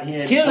 but not, he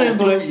hadn't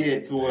come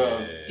yet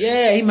to,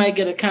 yeah, he might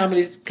get a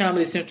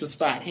Comedy Central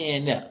spot here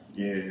and there.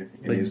 Yeah. And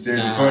then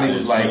Seriously Funny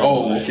was like,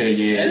 oh, okay,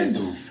 yeah. This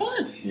dude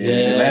funny.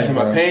 Yeah. Laugh at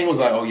My Pain was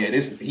like, oh yeah,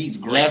 he's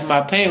great. Laugh at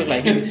My Pain was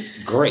like,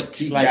 he's great.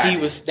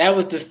 That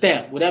was the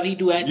stamp. Whatever he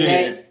do after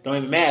that, don't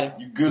even matter.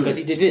 You good. Because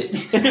he did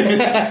this.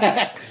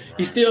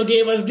 He still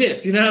gave us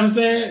this, you know what I'm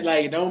saying?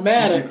 Like, it don't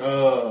matter.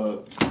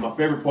 My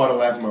favorite part of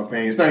Laugh at My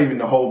Pain, it's not even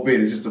the whole bit,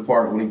 it's just the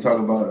part when he talk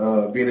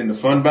about being in the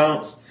fun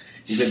bounce.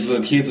 He said the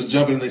little kids was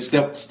jumping and they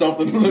stumped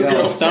the little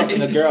girl face. Stumping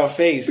the girl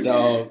face,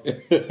 dog.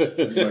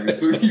 Like,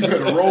 so you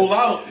better roll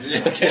out.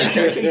 I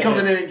can't come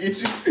in there and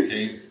get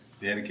you.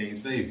 Daddy can't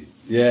save you.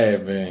 Yeah,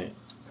 man.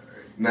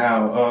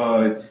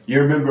 Now,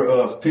 you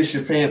remember Piss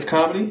Your Pants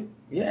Comedy?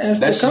 Yeah,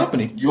 that's the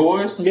company.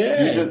 Yours?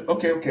 Yeah.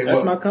 Okay.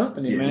 That's my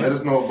company, man. Let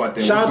us know about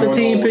that. Shout out to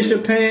Team Piss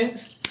Your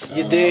Pants.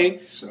 You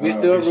dig? We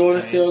still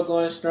rolling, still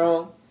going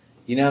strong.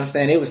 You know what I'm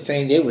saying? They was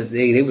saying they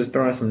was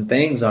throwing some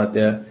things out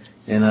there.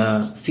 And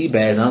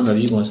Seabass, I don't know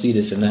if you're gonna see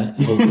this or not.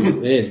 I hope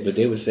it is, but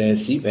they were saying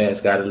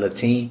Seabass got a little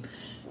team,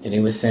 and they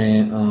were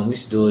saying we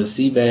should do a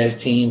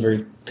Seabass team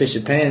versus Piss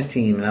Your Pants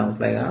team. And I was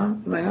like,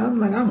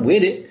 I'm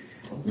with it.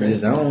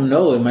 Just, I don't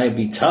know. It might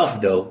be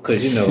tough though,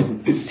 because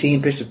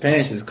Team Piss Your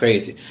Pants is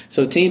crazy.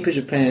 So Team Piss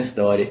Your Pants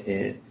started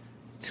in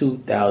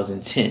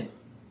 2010,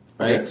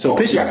 right? Okay. So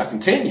Piss Your got some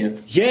tenure.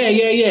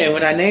 Yeah.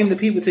 When I name the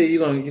people to you,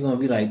 you're gonna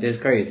be like, that's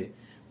crazy.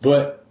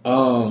 But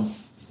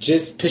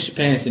just Piss Your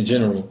Pants in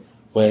general.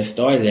 What it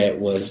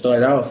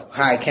started off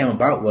how it came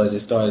about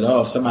was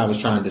somebody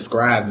was trying to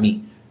describe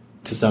me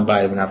to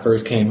somebody when I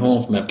first came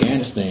home from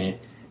Afghanistan.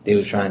 They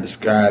was trying to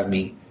describe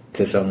me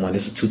to someone.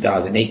 This was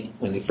 2008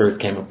 when it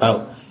first came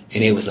about,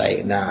 and it was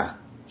like, nah,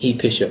 he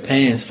Piss Your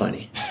Pants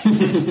funny.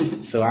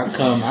 So I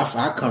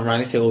come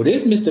around and say, oh,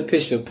 this Mr.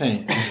 Piss Your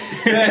Pants.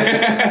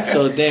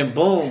 So then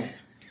boom,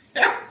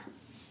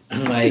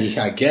 I'm like,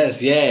 I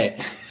guess, yeah.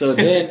 So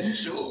then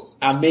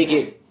I make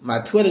it my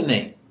Twitter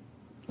name.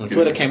 When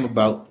Twitter came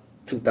about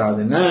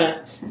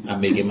 2009, I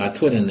make it my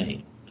Twitter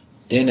name.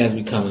 Then as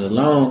we coming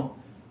along,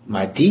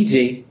 my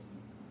DJ,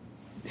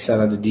 shout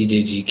out to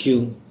DJ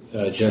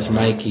GQ, Just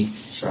Mikey.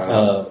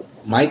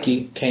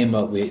 Mikey came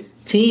up with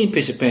Team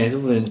Picture Pants.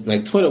 It was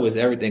like Twitter was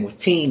everything was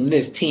team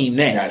this, team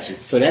that. Gotcha.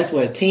 So that's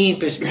where Team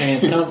Picture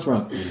Pants come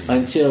from.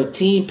 Until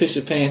Team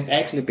Picture Pants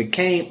actually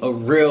became a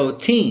real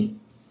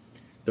team.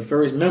 The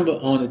first member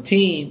on the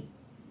team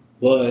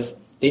was,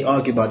 they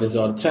argue about this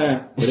all the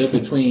time, but it's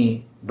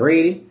between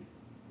Brady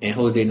and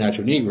Jose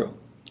Nacho Negro.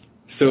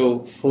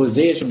 So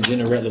Jose is from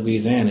Jeanerette,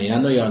 Louisiana. And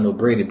I know y'all know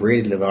Brady.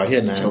 Brady live out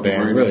here now in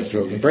Baton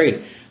Rouge,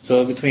 Brady.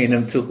 So between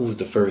them two, who's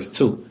the first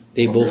two?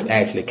 They both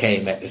actually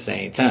came at the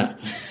same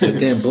time. So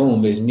then,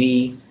 boom, it's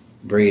me,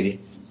 Brady,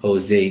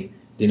 Jose.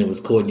 Then it was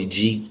Courtney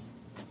G.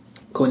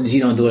 Courtney G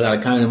don't do a lot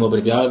of comedy anymore, but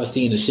if y'all ever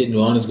seen the Shit New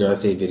Orleans Girl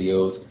Say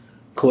videos,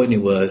 Courtney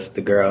was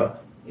the girl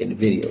in the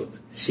videos.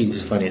 She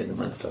was funny than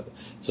the motherfucker.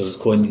 So it was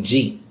Courtney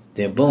G.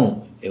 Then,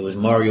 boom, it was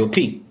Mario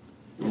P.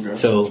 Okay.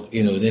 So,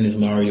 then it's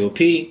Mario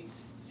P.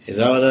 It's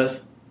all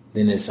us.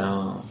 Then it's,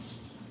 then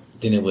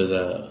it was,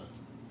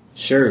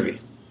 Shervy.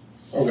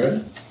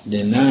 Okay.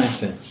 Then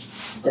Nonsense.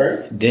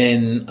 Okay.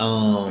 Then,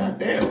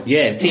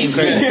 yeah, Team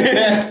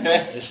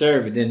Crazy.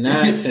 Sure, but then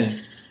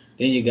Nonsense.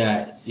 Then you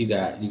got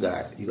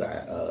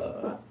Shabazz.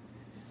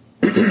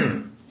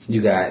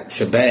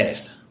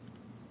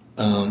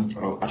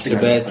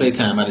 Shabazz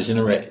Playtime out of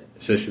Jeanerette.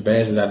 So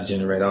Shabazz is out of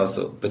Jeanerette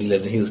also, but he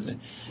lives in Houston.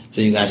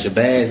 So you got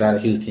Shabazz out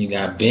of Houston. You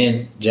got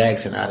Ben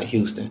Jackson out of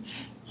Houston.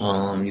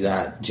 You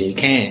got Jay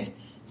Can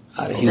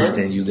out of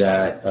Houston. You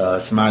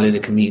got Smiley the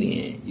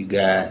Comedian. You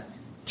got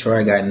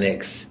Troy got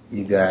next.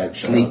 You got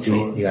Sleepy.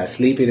 You got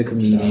Sleepy the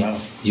comedian.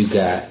 You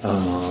got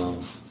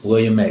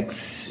William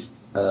X.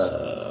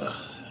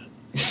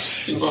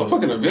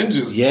 Fucking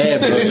Avengers. Yeah,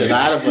 bro. There's a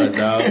lot of us,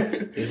 dog.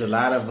 There's a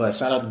lot of us.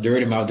 Shout out to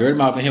Dirty Mouth. Dirty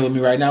Mouth in here with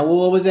me right now.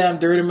 What was that? I'm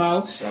Dirty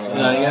Mouth. You know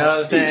what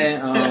I'm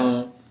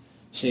saying?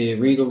 Shit,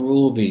 Regal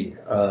Ruby.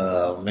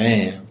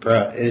 Man,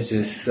 bro. It's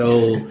just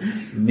so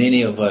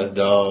many of us,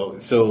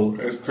 dog. So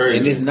that's crazy.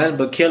 And it's nothing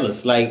but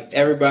killers. Like,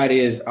 everybody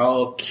is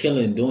all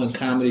killing, doing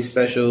comedy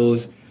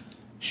specials,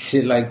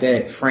 shit like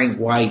that. Frank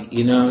White,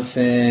 you know what I'm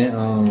saying?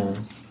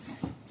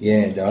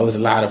 Yeah, dog. It was a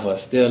lot of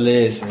us. Still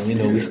is.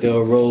 And, we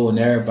still roll, and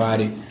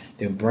everybody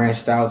then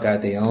branched out,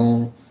 got their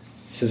own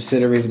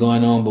subsidiaries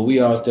going on, but we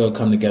all still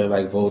come together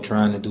like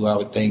Voltron to do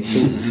our thing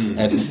too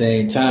at the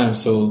same time.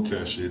 So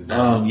tear shit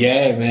down.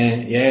 Yeah,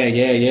 man.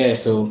 Yeah.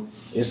 So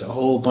it's a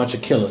whole bunch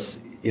of killers.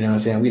 You know what I'm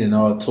saying? We done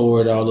all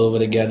toured all over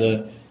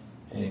together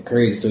and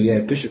crazy. So yeah,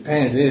 Bishop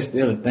Pants is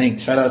still a thing.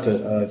 Shout out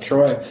to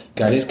Troy.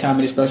 Got his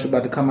comedy special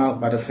about to come out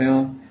by the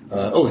film.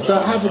 How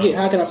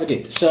can I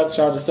forget? Shout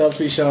out to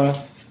Subtree Sean.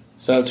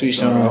 Subtree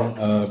Sean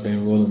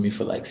been rolling me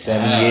for like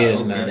 7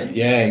 years now.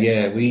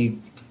 Yeah. We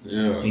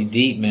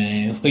deep,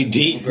 man. We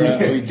deep, bro.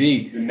 We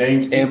deep.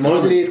 And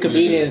most of these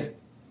comedians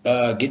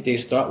get their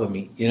start with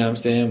me. You know what I'm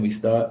saying? We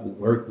start, we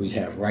work, we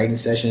have writing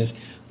sessions.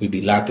 We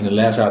be locked in the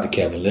lab. Shout out to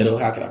Kevin Little.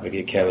 How could I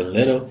forget Kevin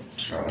Little?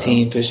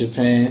 Team Bishop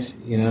Pants.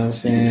 You know what I'm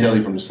saying? You can tell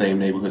he from the same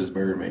neighborhood as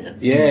Birdman.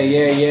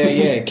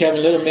 Yeah.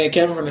 Kevin Little, man.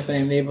 Kevin from the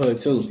same neighborhood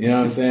too. You know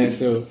what I'm saying?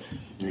 So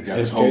you got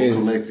his whole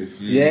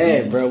collective.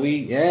 Yeah, bro.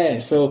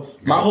 So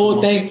my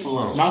whole thing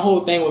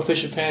with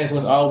Bishop Pants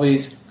was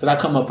always, because I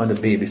come up under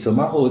Baby. So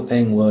my whole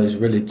thing was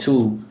really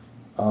to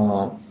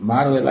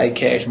model it like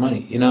Cash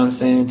Money. You know what I'm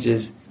saying?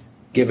 Just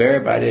give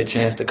everybody a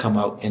chance to come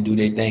out and do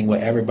their thing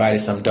where everybody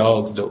some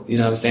dogs do. You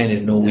know what I'm saying?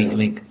 There's no weak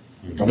link.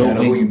 No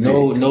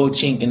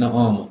chink in the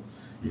armor.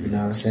 You know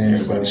what I'm saying?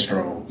 Everybody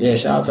strong. Yeah,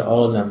 shout out to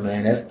all of them,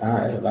 man. That's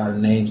a lot of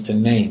names to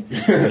name.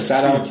 But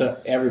shout out to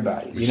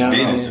everybody. You know what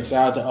I'm saying?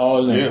 Shout out to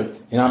all of them. Yeah.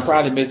 And I'm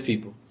proud to miss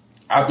people.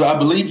 I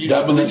believe you.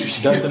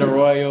 Dustin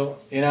Arroyo.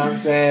 You know what I'm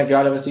saying? If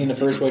y'all ever seen the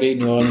First 48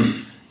 New Orleans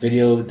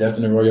video,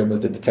 Dustin Arroyo was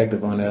the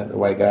detective on that, the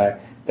white guy.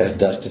 That's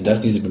Dustin.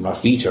 Dustin used to be my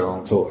feature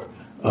on tour.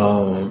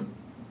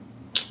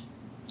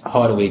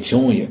 Hardaway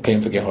Jr.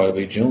 Can't forget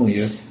Hardaway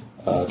Jr.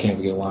 Can't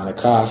forget Juan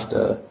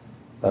Acosta.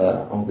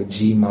 Uncle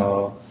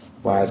G-Maw.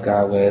 Wise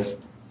Guy West.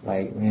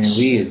 Like, man,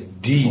 we is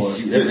deep. Boy,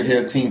 you ever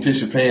hear Team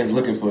Bishop Pants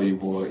looking for you,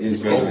 boy?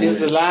 It's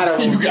a lot of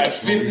them. You got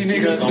 50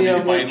 niggas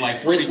fighting like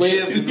 40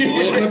 kids in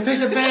the with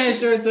Bishop Pants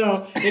shirts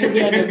on. And we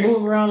had to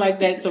move around like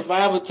that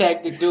survival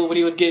tactic dude when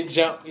he was getting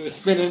jumped. He was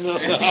spinning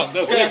off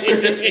the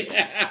way.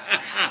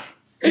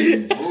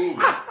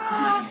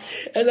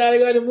 That's how they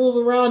got to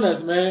move around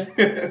us, man.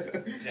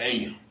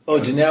 Damn.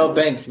 Oh, Janelle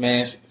Banks,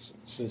 man.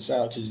 So shout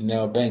out to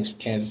Janelle Banks from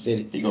Kansas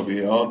City. He gonna be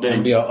here all day.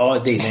 Gonna be here all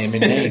day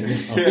naming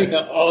names.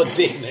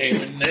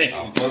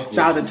 Shout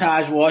out to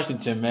Taj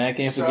Washington, man.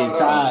 Can't forget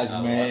Taj,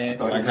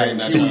 man. I'm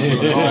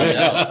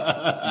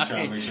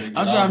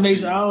trying to make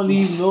sure I don't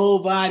leave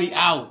nobody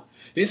out.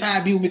 This how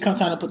I be when we come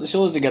time to put the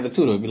shows together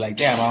too. Though, be like,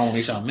 damn, I don't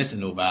make sure I'm missing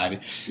nobody.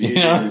 You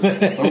know,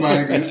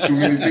 somebody gets too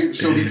many people.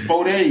 Show me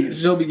 4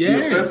 days. Show me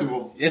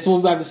festival. That's what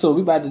we about to do.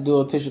 We about to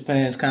do a Bishop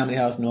Pants Comedy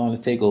House New Orleans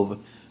takeover.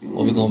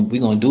 What we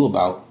gonna do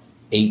about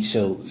 8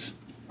 shows.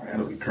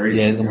 That'll be crazy.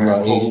 Yeah, it's gonna be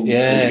about 8.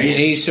 Yeah,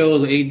 8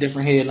 shows with 8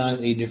 different headlines,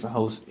 8 different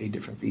hosts, 8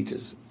 different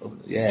features.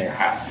 Yeah,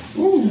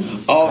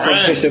 all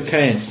from Bishop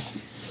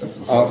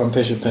Pants. All from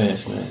Bishop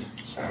Pants, man.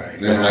 All right.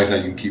 That's nice how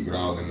you can keep it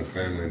all in the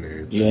family and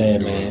everything. Yeah,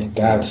 man.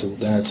 Got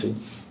to.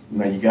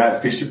 Now you got to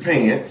pitch your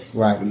pants.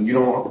 Right. And you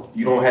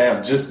don't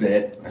have just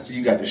that. I see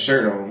you got the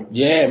shirt on.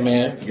 Yeah,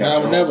 man. You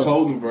got your own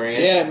clothing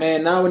brand. Yeah,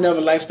 man. Now and Never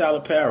lifestyle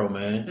apparel,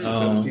 man.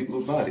 Tell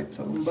people about it.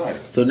 Tell them about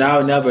it. So Now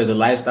and Never is a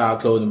lifestyle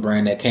clothing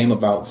brand that came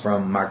about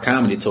from my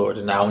comedy tour,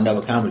 the Now and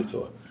Never comedy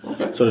tour.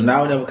 Okay. So the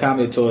Now and Never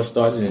comedy tour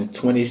started in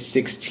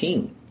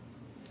 2016.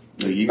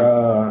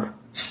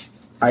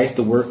 I used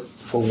to work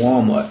for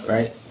Walmart,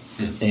 right?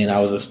 And I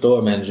was a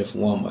store manager for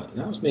Walmart.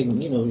 And I was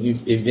making,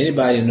 if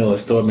anybody knows a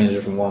store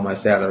manager from Walmart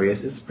salary,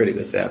 it's a pretty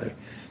good salary.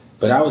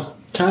 But I was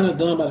kind of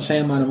doing about the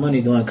same amount of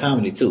money doing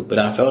comedy too. But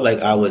I felt like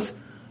I was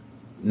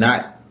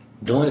not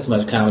doing as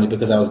much comedy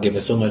because I was giving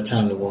so much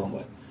time to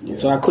Walmart. Yeah.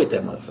 So I quit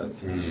that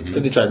motherfucker.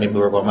 Because they tried to make me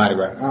work on Mardi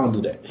Gras. I don't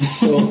do that.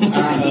 So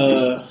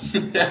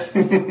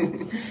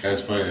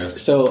That's funny.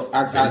 That's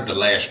the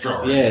last straw.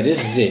 Right? Yeah,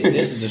 this is it.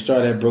 This is the straw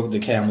that broke the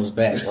camel's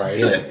back right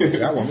here.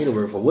 Y'all want me to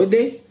work for what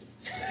day?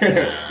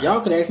 Y'all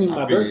could ask me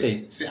my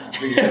birthday. See, I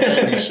figured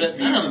they shut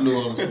down in New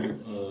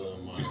Orleans.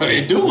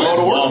 They do all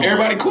the work.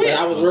 Everybody quit.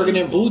 I was working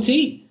in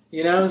boutique.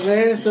 You know what I'm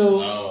saying?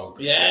 So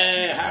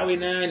yeah, Highway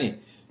 90.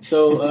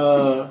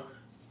 So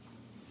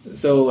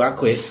I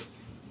quit,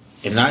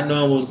 and not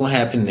knowing what was going to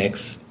happen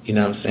next. You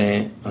know what I'm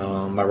saying?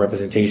 My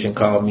representation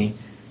called me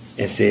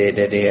and said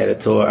that they had a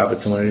tour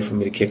opportunity for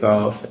me to kick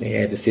off, and they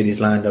had the cities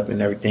lined up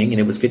and everything, and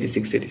it was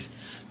 56 cities.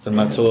 So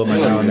my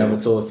Now and Never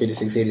tour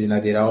 56 cities, and I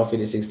did all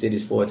 56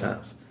 cities 4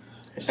 times.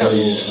 So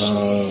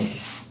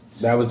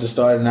that was the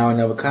start of Now and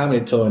Never comedy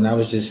tour, and I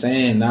was just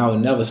saying Now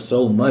and Never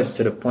so much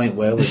to the point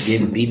where it was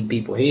beating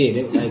people's head.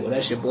 They were like, "Well,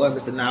 that's your boy,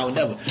 Mr. Now and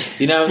Never."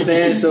 You know what I'm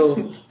saying?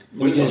 So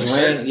we just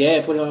ran.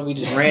 Yeah, put it on. We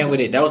just ran with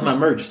it. That was my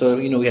merch. So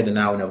we had the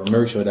Now and Never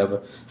merch or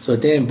whatever. So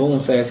then, boom,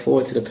 fast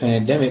forward to the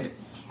pandemic.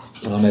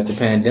 As the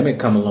pandemic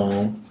come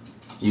along,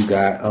 you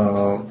got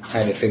I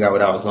had to figure out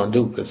what I was gonna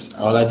do because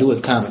all I do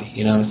is comedy.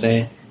 You know what I'm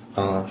saying?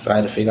 So I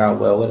had to figure out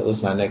what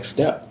was my next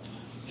step.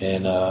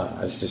 And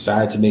I just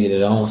decided to make it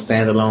its own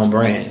standalone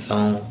brand, its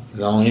own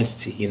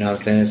entity. You know what I'm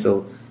saying?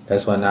 So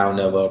that's why Now and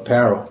Never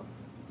apparel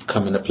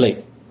come into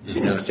play. You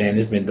know what I'm saying?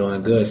 It's been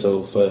doing good.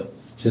 So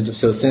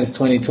since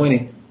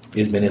 2020,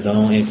 it's been its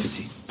own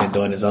entity, been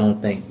doing its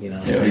own thing. You know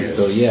what I'm saying?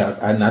 So yeah,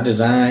 I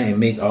design and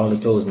make all the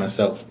clothes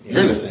myself. You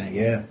know what I'm saying?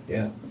 Yeah.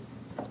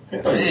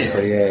 So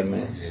yeah,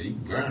 man. Yeah, you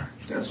grind.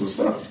 That's what's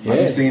up. Yeah.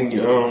 I've seen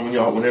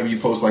whenever you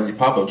post like your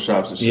pop-up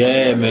shops and shit.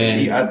 Yeah, man.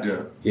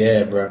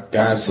 Yeah, bro.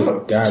 Got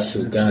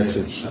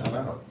to. Shout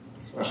out.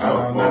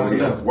 Now and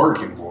Never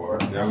working, boy.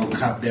 Y'all gonna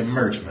cop that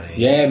merch, man.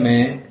 Yeah,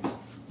 man.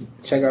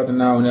 Check out the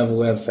Now and Never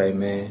website,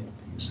 man.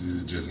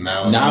 Just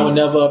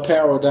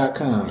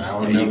NowandNeverApparel.com.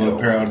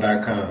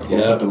 NowandNeverApparel.com.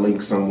 We'll put the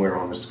link somewhere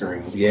on the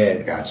screen.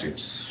 Yeah. Got you.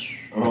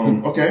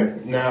 Okay.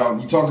 Now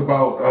you talked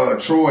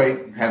about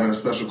Troy having a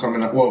special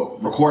coming up. Well,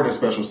 recording a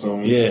special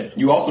soon. Yeah.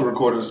 You also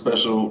recorded a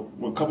special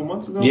a couple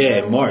months ago.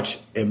 Yeah, in March.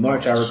 In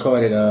March, I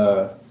recorded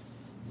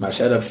my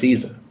Shut Up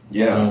Caesar.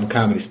 Yeah.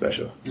 Comedy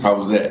special. How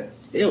was that?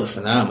 It was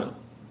phenomenal.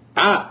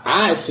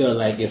 I feel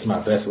like it's my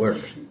best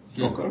work.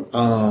 Okay.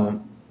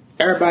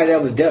 Everybody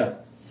that was there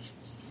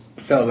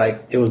felt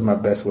like it was my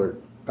best work.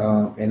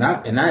 And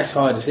it's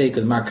hard to say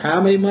because my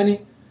comedy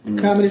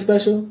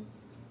special.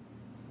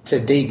 To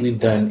date, we've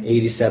done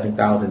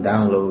 87,000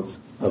 downloads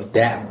of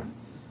that one.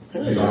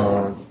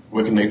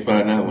 Where can they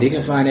find that one? They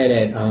can find that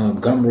at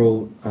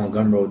Gumroad on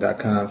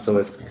Gumroad.com.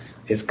 So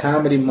it's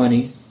Comedy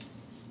Money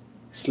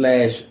 /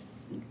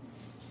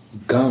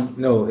 Gum.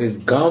 No, it's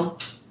Gum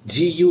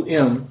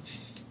GUM.co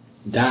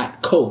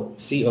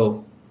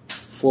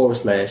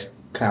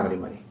 / Comedy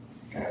Money.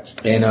 Gotcha.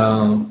 And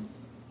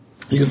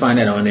you can find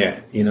that on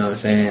there. You know what I'm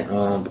saying?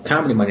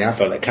 Comedy Money. I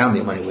felt like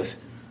Comedy Money was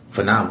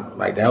phenomenal.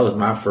 Like that was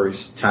my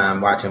first time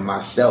watching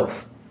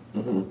myself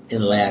and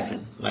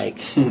laughing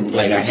like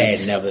I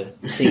had never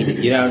seen it.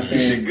 You know what I'm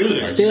saying?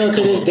 Good. Still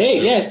to this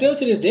day,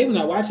 when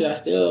I watch it, I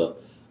still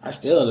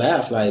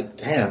laugh like,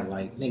 damn,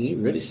 like nigga, you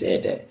really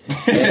said that.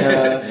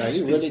 And, like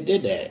you really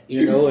did that.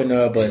 You know, and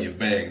but you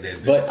bagged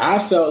that. But I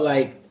feel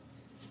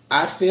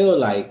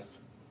like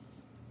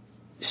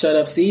Shut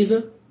Up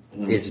Caesar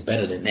is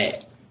better than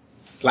that.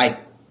 Like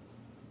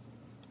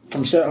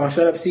from Shut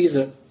Up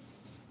Caesar.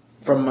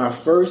 From my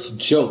first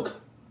joke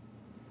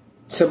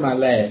to my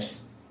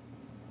last,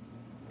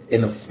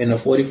 in a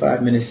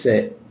 45-minute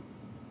set,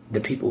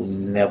 the people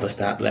never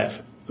stop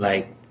laughing.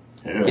 Like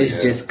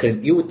just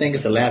you would think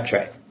it's a laugh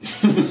track.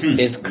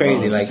 It's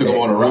crazy. Like to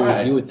go on a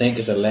ride. You would think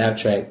it's a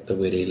laugh track the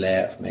way they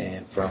laugh,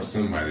 man. From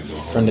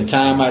the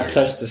time I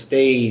touched the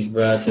stage,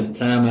 bro, to the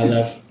time I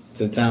left,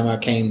 to the time I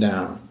came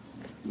down.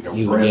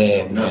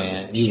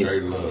 Man.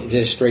 Straight love.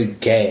 Just straight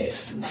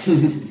gas.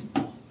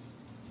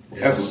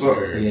 That's what's up.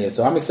 Yeah,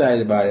 so I'm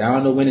excited about it. I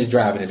don't know when it's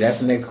dropping. If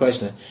that's the next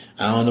question,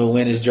 I don't know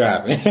when it's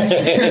dropping.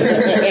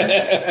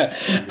 I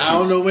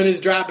don't know when it's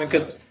dropping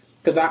because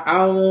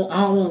I don't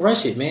want to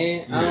rush it,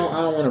 man. I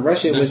don't want to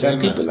rush it. Which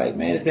people like,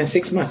 man, it's been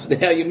 6 months. What the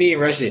hell you mean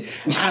rush it?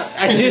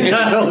 I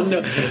don't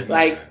know.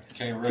 Like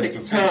Can't rush Take the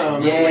your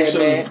time. Yeah, Make sure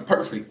man. it's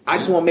perfect. I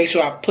just want to make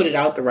sure I put it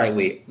out the right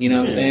way. You know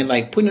what I'm saying?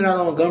 Like putting it out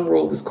on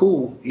Gumroad is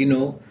cool. You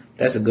know,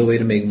 that's a good way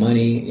to make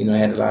money. You know, I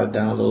had a lot of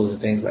downloads and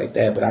things like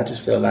that. But I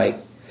just feel like,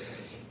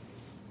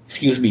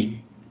 excuse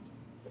me,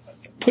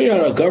 putting it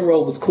out on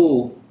Gumroad was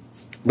cool.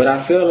 But I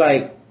feel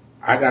like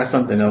I got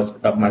something else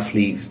up my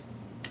sleeves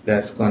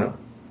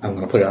I'm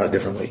gonna put it out a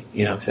different way.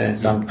 You know what I'm saying?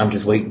 So I'm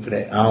just waiting for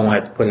that. I don't want to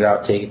have to put it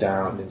out, take it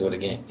down, then do it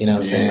again. You know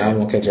what I'm saying? I don't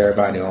want to catch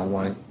everybody on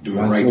one. Do it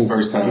one right swoop. the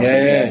first time, Yeah. so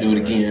you gotta do it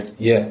again.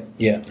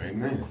 Yeah.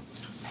 Amen.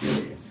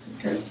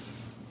 Okay.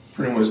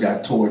 Pretty much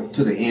got toward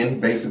to the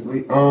end,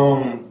 basically.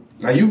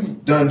 Now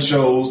you've done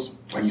shows,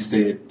 like you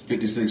said,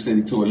 56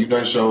 City Tour. You've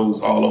done shows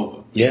all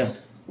over. Yeah.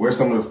 Where's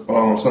some of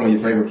your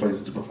favorite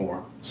places to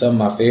perform? Some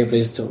of my favorite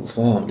places to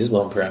perform. This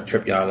won't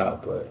trip y'all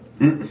out, but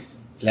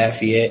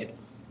Lafayette.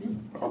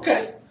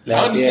 Okay. I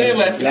understand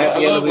Lafayette.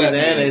 I love Louisiana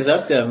Lafayette. is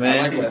up there, man.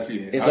 I like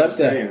Lafayette. It's I up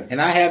there. understand. And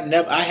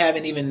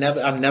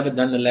I've never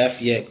done the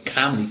Lafayette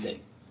comedy thing.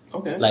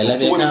 Okay. Like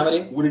Lafayette comedy?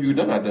 What have you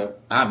done out there?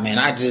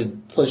 I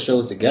just put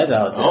shows together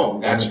out there. Oh,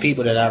 gotcha. And the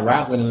people that I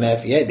rock with in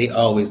Lafayette, they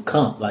always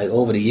come. Like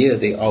over the years,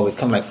 they always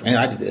come. Like,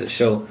 I just did a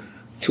show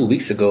 2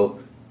 weeks ago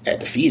at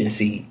the Feed and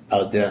Seed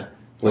out there.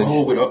 Which,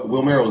 with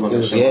Will Merrill was on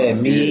the show. yeah,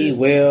 me,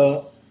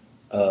 Will,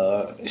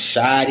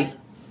 Shoddy,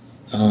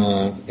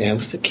 and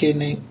what's the kid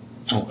name?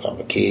 I don't call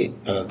him a kid.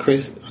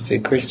 Chris. I say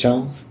Chris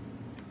Jones.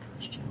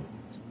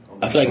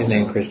 I feel like his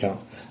name Chris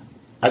Jones.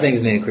 I think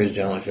his name Chris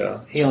Jones,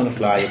 y'all. He on the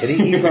flyer, but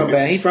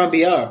he from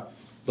BR.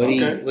 But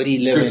he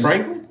live Chris in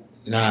Franklin?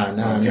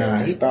 Nah.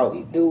 He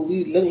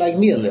look like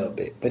me a little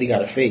bit, but he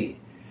got a fade.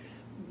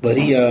 But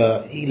he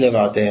live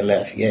out there in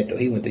Lafayette though.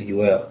 He went to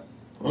UL,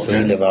 so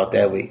he live out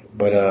that way.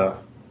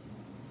 But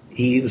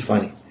he was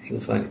funny. He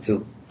was funny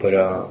too. But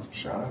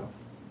shout out.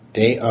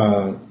 they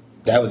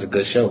that was a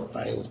good show.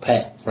 Like it was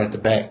packed front to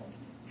back.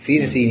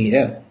 Feed and Seed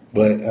there,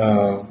 but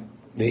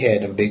they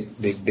had them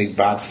big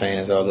box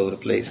fans all over the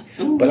place.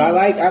 Ooh. But I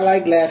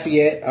like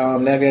Lafayette.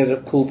 Lafayette is a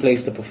cool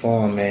place to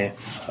perform, man.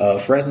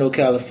 Fresno,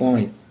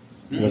 California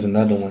was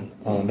another one.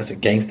 It's a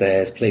gangster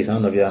ass place. I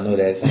don't know if y'all know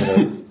that. Some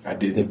of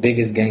the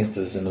biggest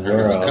gangsters in the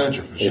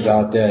world is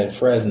out there in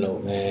Fresno,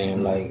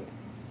 man. Like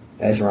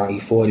that's around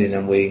E40 and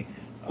them way.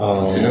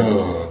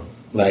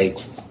 Like.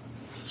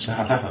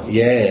 Shout out.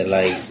 Yeah,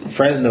 like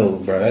Fresno,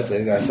 bro.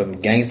 They got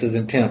some gangsters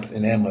and pimps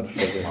in that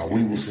motherfucker. My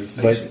we was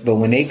sensation. But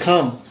when they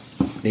come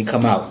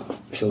out.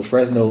 So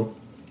Fresno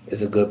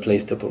is a good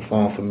place to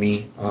perform for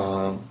me.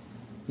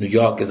 New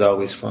York is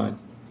always fun.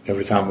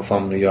 Every time I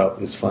perform in New York,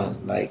 it's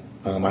fun. Like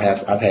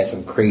I've had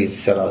some crazy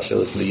sellout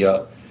shows in New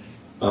York.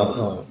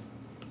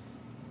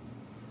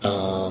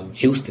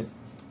 Houston.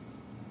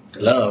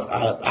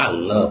 I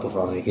love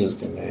performing in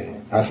Houston,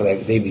 man. I feel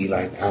like they be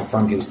like, I'm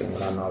from Houston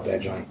when I'm out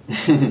that joint.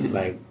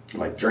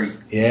 like Drake.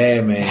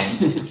 Yeah, man.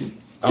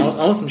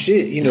 on some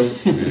shit, you know.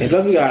 And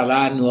plus we got a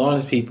lot of New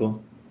Orleans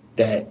people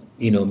that,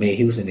 you know, made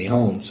Houston their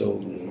home.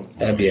 So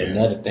that'd be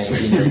another thing.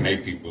 You know? Bring their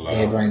people out.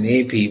 They bring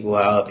their people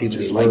out. People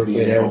just work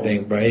with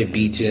everything, bro. It'd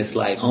be just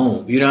like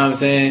home. You know what I'm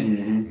saying?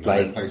 Mm-hmm.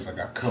 Like a place like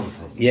I come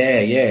from.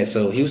 Yeah.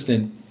 So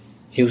Houston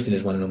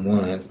is one of them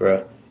ones,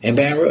 bro. And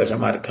Baton Rouge, I'm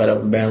about to cut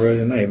up in Baton Rouge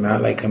tonight, man. I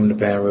like coming to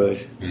Baton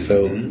Rouge. Mm-hmm.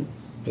 So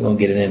we're going to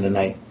get it in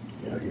tonight.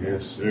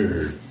 Yes,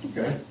 sir.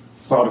 Okay.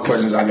 That's all the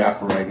questions I got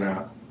for right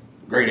now.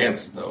 Great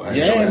answers, though.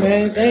 Yeah,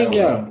 man. Thank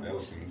y'all. That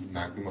was some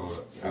knock them over.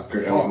 That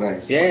was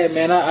nice. Yeah,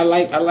 man. I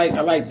like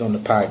doing the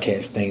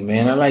podcast thing,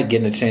 man. I like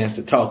getting a chance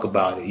to talk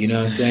about it. You know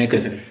what I'm saying?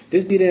 Because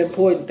this be the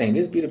important thing.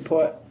 This be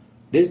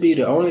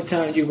the only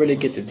time you really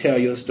get to tell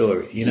your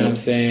story. You know what I'm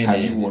saying? How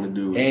you want to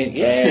do it.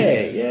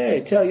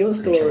 And tell your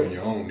story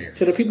your own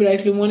to the people that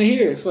actually want to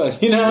hear it.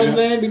 Fuck, you know what I'm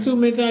saying? Be too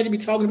many times you be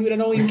talking to people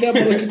that don't even care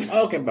about what you're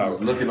talking about.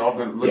 Just looking off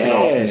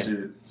the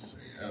shit. Say,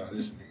 oh,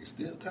 this nigga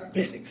still talking.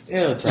 This nigga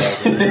still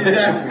talking.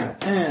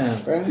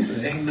 Damn, bro.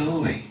 Ain't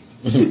no way.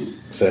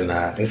 So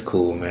nah, it's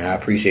cool, man. I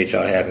appreciate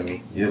y'all having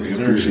me. Yes,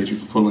 sir. Appreciate you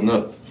for pulling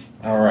up.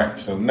 All right,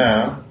 so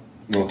now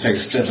we're gonna take a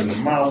step into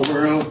my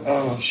world.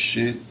 Oh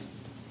shit.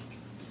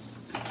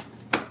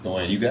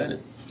 Dwayne, you got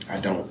it? I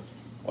don't.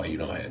 Why you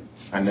don't have it?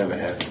 I never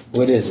had it.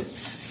 What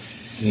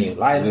is it? You need a A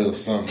lighter? little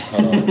something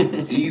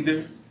called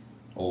either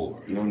or.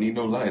 You don't need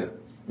no lighter.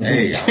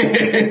 Hey,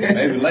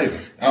 maybe later.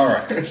 All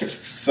right.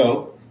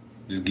 So,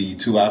 just give you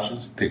two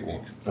options. Pick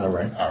one. All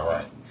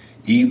right.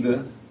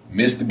 Either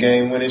miss the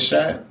game-winning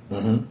shot,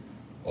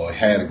 or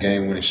had a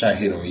game-winning shot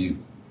hit on you.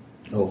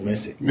 Oh,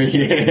 miss it.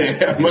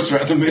 Yeah, I'd much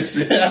rather miss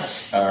it.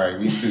 All right,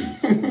 me too.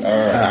 All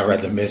right. I'd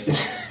rather miss it.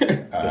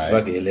 Just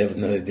fuck it, live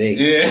another day.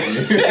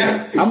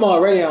 Yeah. I'm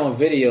already on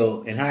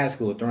video in high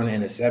school throwing an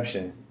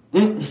interception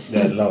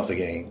that lost a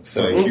game.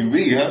 So Like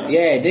QB, huh?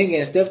 yeah, then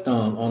getting stiffed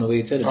on the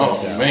way to the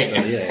touchdown. man.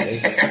 So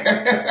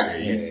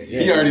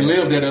yeah, He already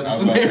lived that other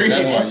scenario.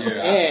 That's why,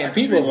 and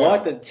people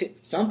bought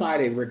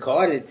somebody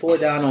recorded 4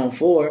 down on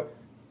 4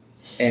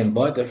 and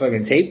bought the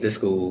fucking tape to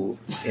school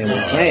and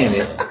was playing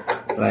it.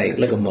 Like,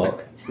 look at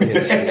Mark.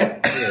 Yeah.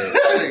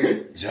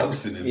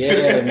 Joseph.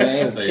 Yeah, man,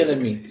 it was Say-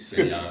 killing me.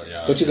 say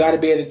y'all, But you got to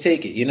be able to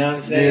take it. You know what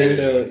I'm saying? Yeah.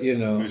 So you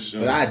know, For sure.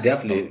 but I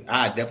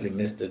definitely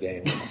missed the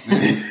game.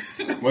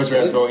 Much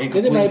rather throw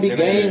Because it might be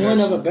incomplete than game one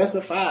of a interception. best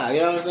of 5. You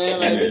know what I'm saying?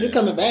 Like, bitch, you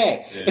coming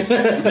back. Yeah.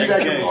 Back Next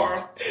to game.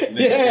 bar.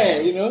 Yeah,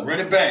 you know. Run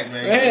it back,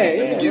 man. Hey,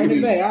 yeah, Give run me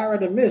it back. these. I'd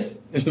rather miss.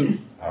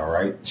 All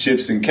right.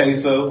 Chips and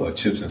queso or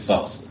chips and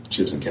salsa?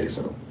 Chips and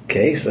queso.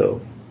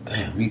 Queso.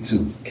 Damn, me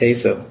too.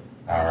 Queso.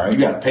 All right. You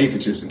got to pay for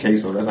chips and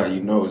queso. That's how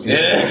you know it's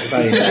Yeah. how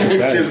you know it's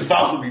better. Chips and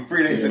salsa be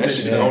free. They Yeah, said that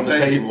shit is shit on the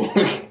table.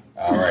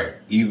 All right.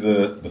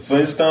 Either the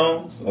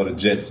Flintstones or the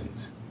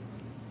Jetsons.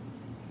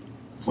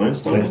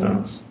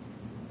 Flintstones.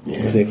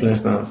 Yeah. You say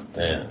Flintstones.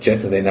 Damn.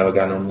 Jetsons ain't never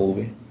got no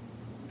movie.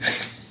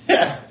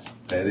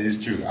 That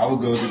is true. I would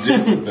go with the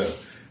Jetsons though.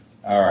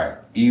 All right.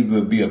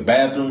 Either be a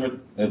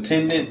bathroom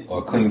attendant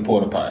or clean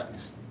porta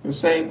potties. The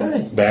same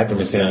thing.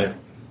 Bathroom attendant.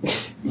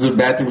 There's a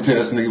bathroom attendant.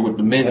 That's the nigga with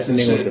the mints That's the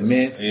and nigga shit. with the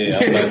mints. Yeah, I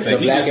was about to say The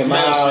he Black just and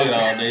smells Miles. shit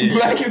all day.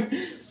 Black and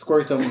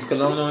Squirt some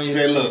cologne on you.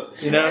 Say, look,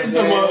 You know what I'm It's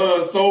some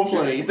saying? soul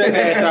plane.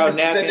 Pass out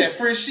that napkins.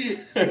 fresh shit.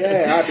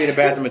 Yeah, I'll be the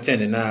bathroom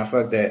attendant. Nah,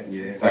 fuck that.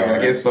 Yeah, I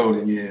guess so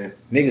then, yeah.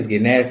 Niggas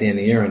get nasty in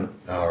the urinal.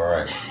 All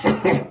right.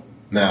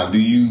 Now, do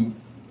you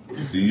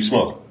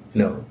smoke?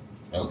 No.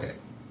 Okay.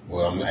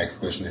 Well, I'm gonna ask the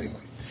question anyway.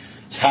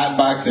 Hot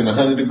box in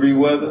 100-degree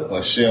weather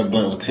or share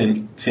blunt with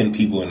 10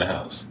 people in the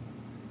house?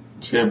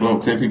 Share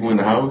blunt 10 people in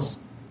the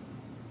house.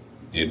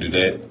 You do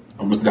that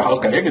The house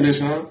got air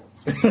conditioning, huh?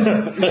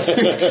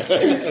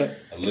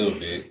 a little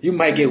bit. You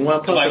might get one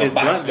It's puff like of a this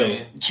box blunt though.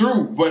 fan.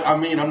 True, but I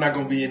mean, I'm not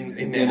gonna be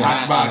in that hot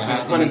hot- box.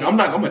 hot- I'm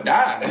gonna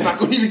die. I'm not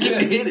gonna even get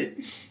to hit it.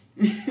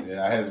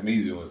 Yeah, I had some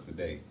easy ones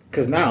today.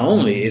 Because not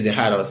only is it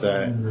hot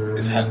outside,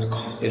 It's hot in the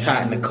car. it's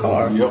hot in the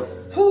car. Yep.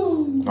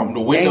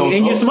 The windows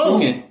And you're up, too.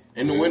 smoking.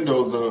 And the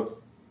windows up.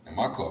 And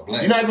my car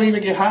black. You're not gonna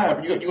even get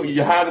high.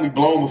 You're high to be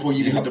blown before you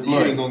even hit the You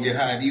ain't blunt. gonna get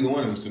high in either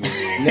one of them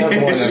scenarios.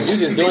 Never one of them. You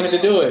just doing it to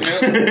do it.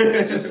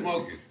 Yeah, just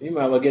smoking. You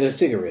might as well get a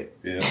cigarette.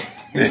 Yeah.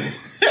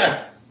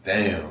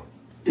 Damn.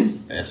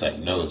 That's like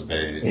nose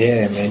bad.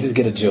 Yeah, man, just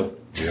get a joke.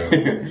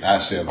 Yeah. I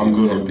share I'm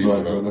with good 10 on the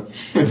people, blunt, though.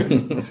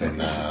 brother. I said,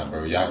 nah,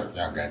 bro, y'all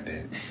got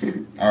that.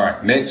 All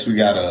right, next we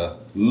got a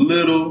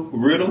little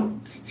riddle.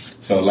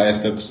 So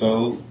last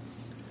episode,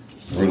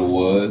 riddle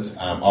was,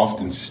 I'm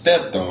often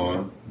stepped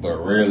on, but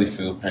rarely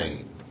feel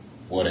pain.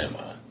 What am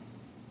I?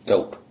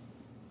 Dope.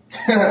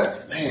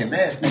 Man,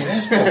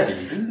 that's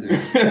fucking good.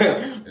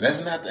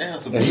 That's not the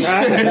answer. But It's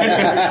not.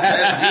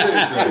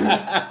 damn.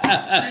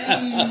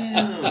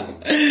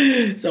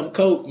 Some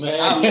coke, man.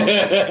 I'll take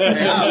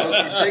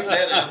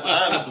that answer,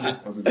 honestly.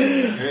 That's a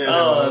good one. Yeah.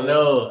 Oh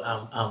no,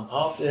 I'm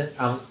off this.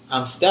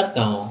 I'm stepped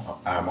on.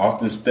 I'm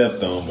often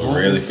stepped on, but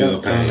rarely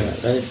feel pain.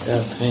 Rarely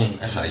feel pain.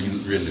 That's how you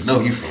really know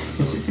you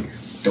from the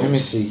movies. Let me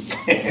see.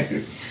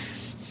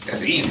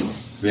 That's an easy one.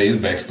 Yeah, his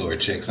backstory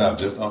checks out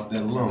just off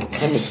that alone. Let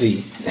me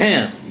see.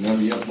 Damn. None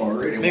of you up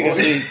already. Nigga,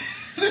 see.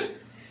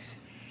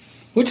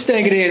 What you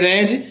think it is,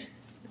 Angie?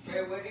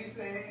 Wait, what he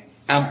say?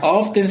 I'm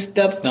often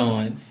stepped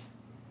on,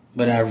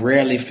 but I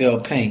rarely feel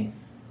pain.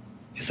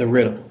 It's a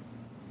riddle.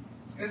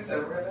 It's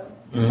a riddle.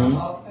 Mhm. I'm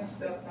often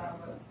stepped on,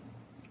 but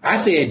I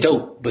said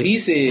dope, but he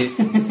said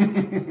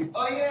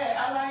oh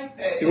yeah, I like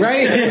that.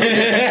 right.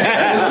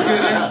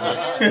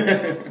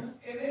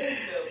 It is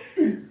dope.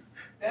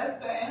 That's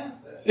the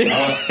answer.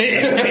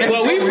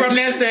 Well, we from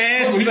that's the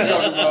answer.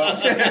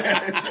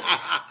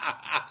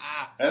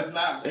 That's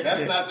not the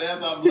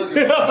answer I'm looking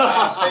for.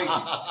 I'll take it.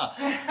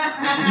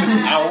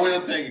 I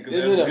will take it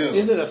because Is that's good.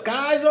 it a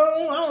sky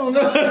zone? I don't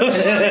know.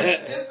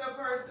 It's a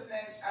person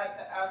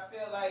that I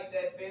feel like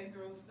that been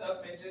through stuff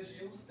and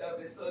just used stuff,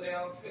 and so they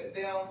don't feel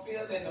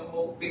it no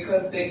more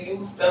because they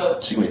used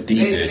stuff. She went deep.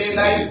 Yeah, They she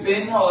like did.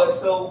 been hard,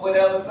 so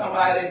whatever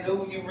somebody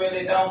do, you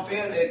really don't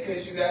feel it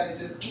because you got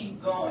to just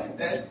keep going.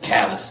 That's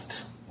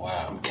Calloused.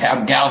 Wow.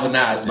 I'm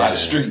galvanized by the Yeah,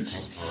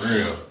 streets. For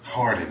real.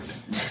 Hardened.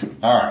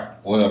 All right.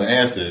 Well, the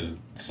answer is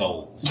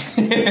souls.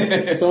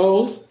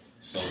 Souls.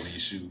 Souls of your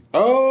shoe.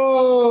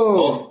 Oh.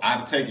 Both I'd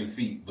have taken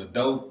feet, but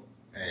dope.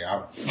 Hey,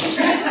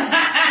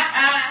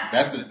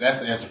 that's the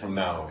answer from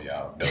now on,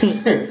 y'all.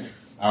 Dope.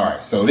 All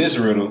right. So this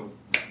riddle,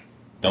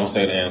 don't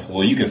say the answer.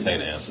 Well, you can say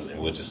the answer, and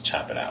we'll just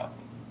chop it out.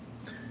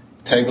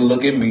 Take a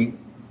look at me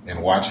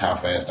and watch how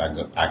fast I can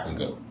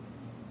go.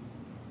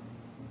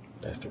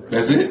 That's the riddle.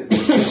 That's it?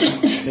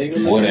 Take a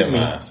look What at am me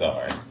I?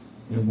 Sorry.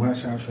 and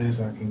watch how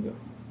fast I can go.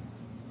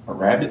 A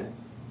rabbit?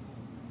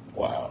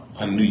 Wow.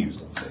 I knew you was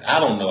gonna say it. I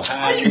don't know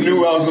how You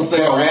knew I was going to say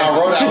Bro, a when I rabbit.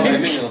 wrote it, I was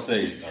like, gonna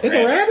say It's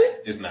a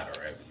rabbit? It's not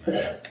a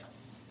rabbit.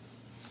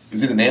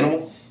 Is it an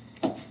animal?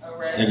 all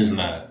right. It is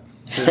not.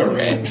 A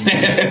rat.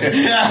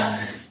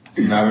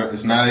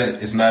 It's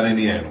not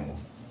any animal.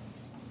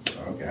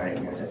 Okay,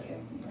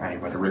 I ain't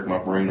about to wreck my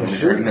brain on A it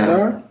shooting right now.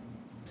 star?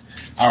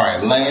 All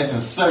right, last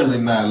and certainly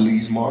not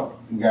least, Mark,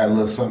 we got a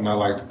little something I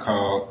like to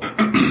call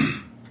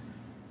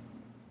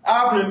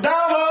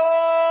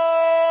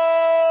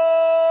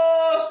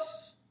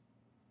Aprendamos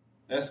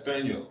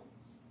Espanol.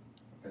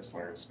 Let's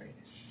learn Spanish.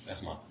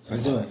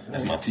 Let's do it.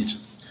 That's my teacher,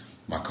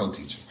 my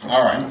co-teacher.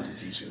 All right,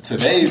 Teacher.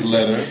 today's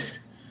letter.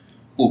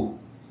 Ooh,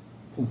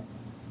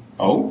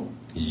 Oh,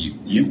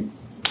 You.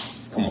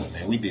 Come on,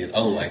 man. We did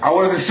like... I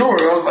wasn't sure.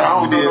 I was like, I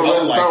don't know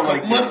what it sound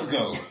like months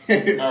ago.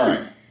 All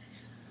right.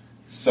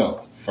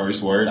 So,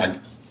 first word. Let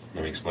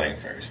me explain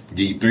first.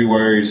 Give you 3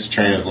 words,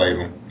 translate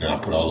them, then I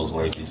put all those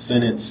words in a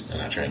sentence,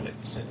 and I translate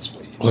the sentence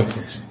for you.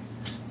 Okay.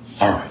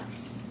 All right.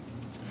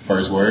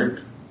 First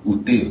word,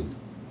 útil.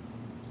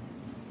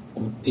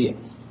 Yeah.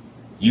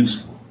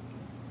 Useful.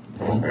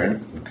 Okay.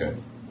 Okay.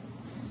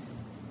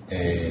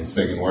 And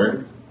second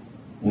word,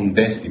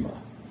 undécima.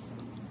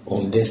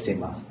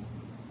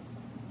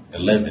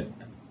 11th.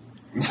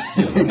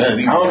 I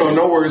I don't know.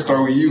 No words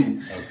start with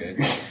you. Okay.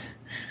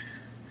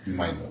 You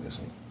might know this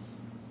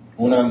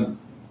one.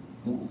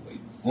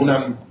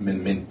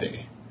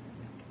 Unanimamente.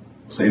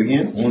 Say it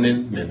again.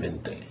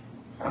 Unanimamente.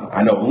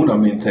 I know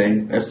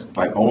unamente. That's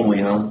like only,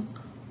 huh?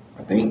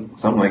 I think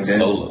something like that.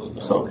 Solo.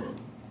 Solo.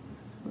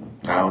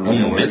 I don't know.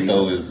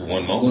 Unanimento is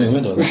one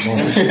moment.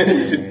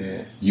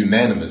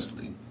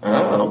 Unanimously.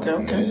 Oh,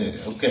 okay.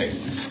 Yeah, okay.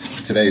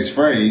 Today's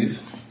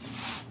phrase.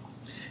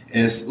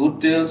 Es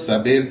útil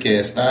saber que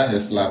esta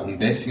es la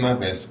 11ª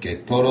vez que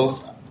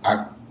todos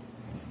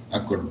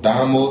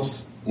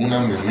acordamos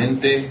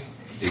unánimemente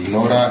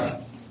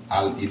ignora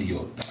al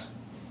idiota.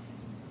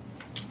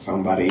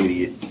 Somebody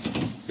idiot.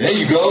 There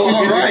you go.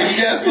 All right, you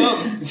got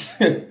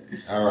something.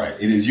 All right.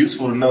 It is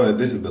useful to know that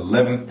this is the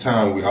 11th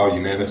time we all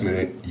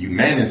unanimously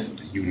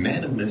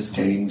Can't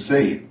even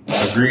say it.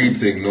 agreed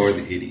to ignore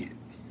the idiot.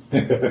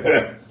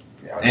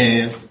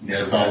 And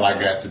that's all I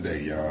got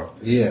today, y'all.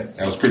 Yeah.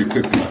 That was pretty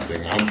quick for my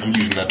segment. I'm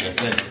usually not that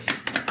fast.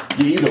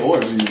 Yeah, either or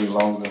is usually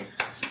longer.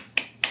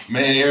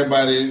 Man,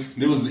 everybody,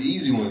 it was the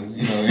easy ones.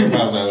 You know,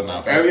 everybody was like,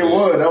 nah. I mean, it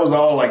was. That was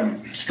all like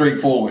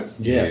straightforward.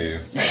 Yeah.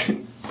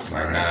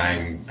 Like, nah, I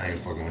ain't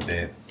fucking with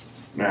that.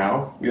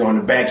 Now, we're on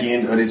the back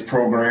end of this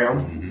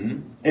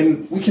program.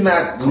 And we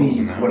cannot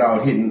leave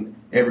without hitting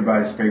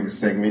everybody's favorite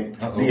segment,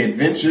 The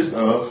Adventures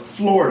of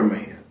Florida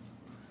Man.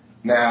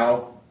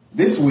 Now,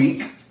 this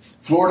week,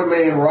 Florida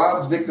man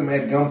robs victim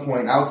at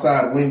gunpoint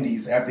outside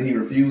Wendy's after he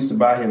refused to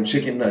buy him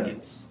chicken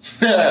nuggets.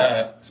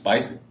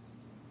 Spicy?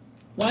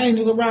 Why ain't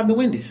you gonna rob the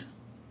Wendy's?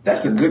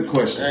 That's a good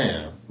question.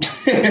 Damn.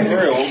 For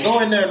real, well, go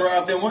in there and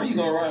rob them. Why are you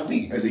gonna rob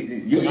me?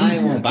 You I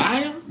ain't gonna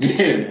buy him?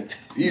 Yeah.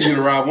 Easy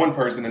to rob one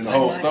person in the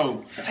whole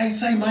store. Hey,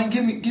 say, man,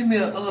 give me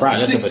a Probably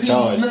less of a 6-piece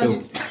charge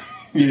nugget. too.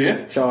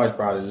 Yeah. Charge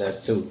probably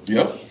less too.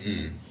 Yep.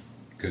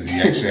 Because he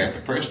actually has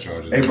to press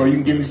charges. Hey, bro, you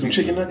can give me some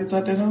chicken nuggets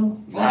out that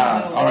home?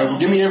 Nah. All right, well,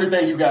 give me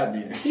everything you got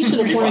then. He should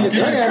have pointed the Give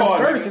me gun this at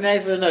card, him nigga. first and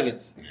asked for the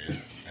nuggets.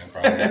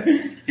 Yeah,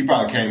 he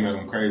probably came at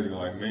him crazy,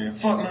 like, man,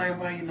 fuck no, I ain't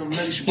buying you no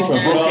nuggets, you He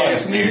broke from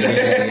ass nigga.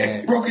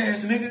 Yeah. Broke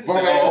ass nigga.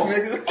 Broke ass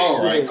nigga.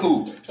 All right,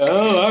 cool.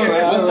 Oh, all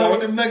right. What's up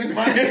with them nuggets,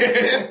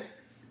 man?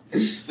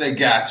 Say,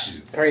 got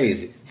you.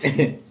 Crazy.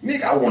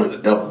 Nigga, I wanted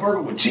a double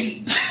burger with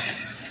cheese.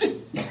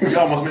 You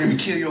almost made me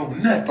kill you over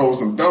nothing. Oh,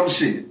 some dumb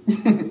shit.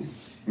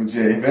 But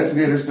yeah,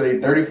 investigators say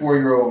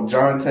 34-year-old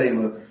John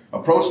Taylor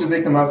approached the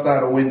victim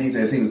outside of Wendy's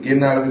as he was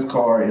getting out of his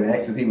car and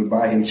asked if he would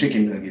buy him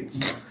chicken nuggets.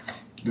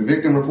 The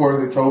victim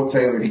reportedly told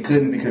Taylor he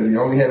couldn't because he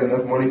only had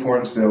enough money for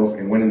himself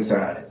and went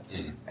inside.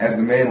 As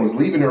the man was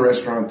leaving the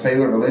restaurant,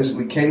 Taylor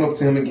allegedly came up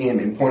to him again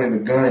and pointed a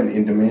gun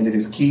and demanded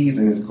his keys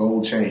and his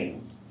gold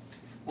chain.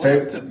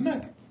 Taylor took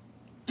nuggets.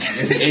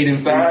 He ate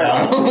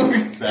inside.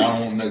 Say, I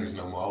don't want nuggets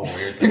no more. I want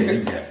everything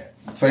you got.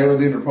 Taylor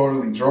then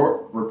reportedly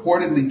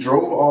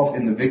drove off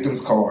in the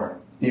victim's car.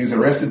 He was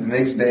arrested the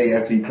next day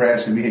after he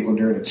crashed the vehicle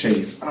during a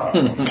chase. Oh,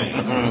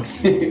 man.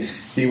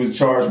 He was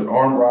charged with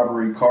armed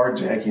robbery,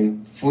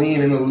 carjacking,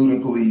 fleeing and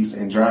eluding police,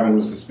 and driving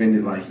with a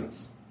suspended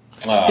license.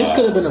 This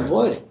could have been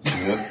avoided.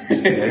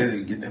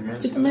 Get Get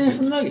the man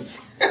some nuggets.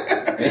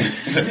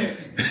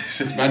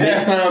 Now,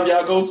 next time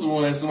y'all go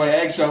somewhere and somebody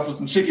asks y'all for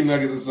some chicken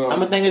nuggets or something, I'm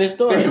gonna think of this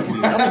story.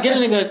 I'm gonna get a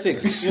nigga a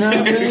 6. You know what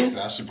I'm saying?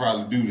 I should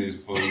probably do this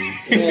before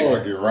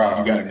I get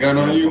robbed. You got a gun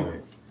on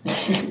you?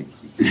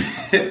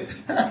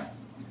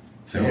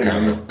 So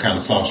what kind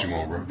of sauce you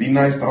want, bro? be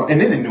nice to.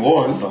 And then in New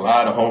Orleans, there's a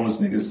lot of homeless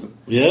niggas.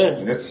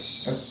 Yeah.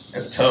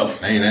 That's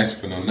tough. I ain't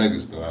asking for no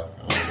nuggets though. I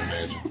don't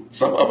imagine.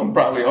 Some of them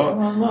probably I are.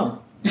 don't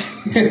know.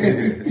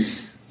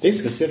 They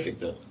specific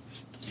though.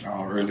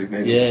 Oh, really?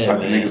 They Yeah, type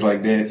man. of niggas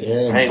like that. Yeah, I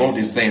ain't man. want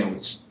this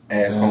sandwich.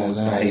 Ass homeless.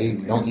 I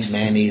hate don't eat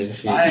mayonnaise and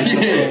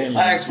shit.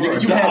 I asked for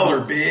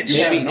 $1, bitch.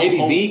 They be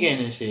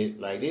vegan and shit.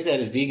 Like they said,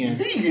 it's vegan.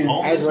 Vegan.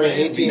 I was running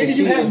AT&T. Nigga,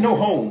 you have no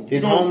home.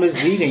 This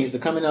homeless vegan used to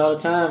come in all the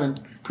time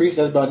and preach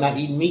us about not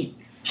eating meat.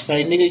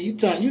 Like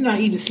nigga, you not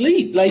eating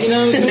sleep. Like you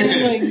know what I'm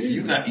saying? Like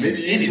You not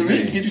Maybe eating eat some meat,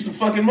 anything. get you some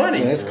fucking money.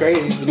 yeah, that's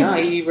crazy. But now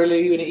he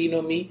wouldn't eat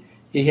no meat.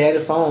 He had a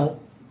phone.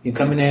 You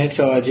come in there and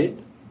charge it.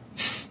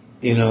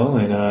 You know,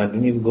 and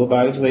then he would go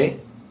about his way.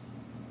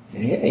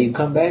 And yeah, you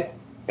come back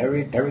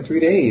every 3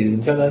 days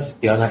and tell us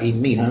y'all not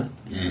eating meat, huh?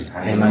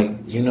 And like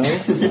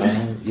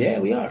yeah,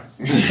 we are.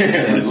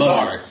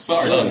 Sorry.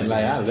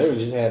 Like I literally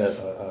just had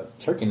a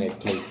turkey neck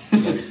plate.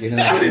 Like, you know,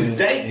 To this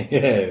day.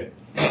 Yeah.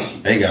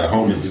 They got a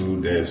homeless dude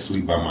dude that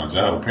sleep by my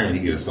job. Apparently,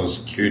 he get a Social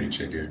Security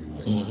check every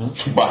month.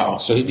 Mm-hmm. Wow.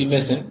 So he'd be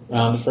missing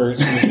around the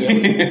first.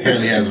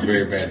 Apparently, he has a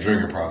very bad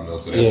drinking problem though.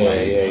 So that's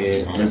why.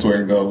 Yeah. That's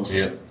where it goes.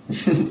 Yep.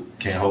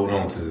 Can't hold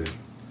on to it.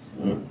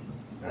 All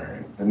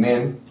right. And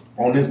then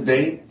on this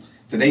day,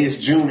 today is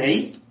June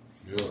 8th.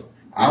 Yep.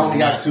 I only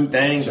got two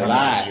things.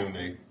 July. June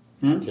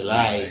 8th.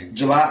 July.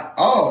 July.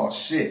 Oh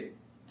shit.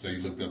 So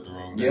you looked up the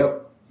wrong day.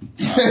 Yep.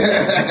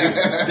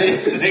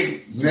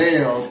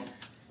 Damn.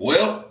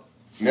 Well,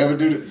 Never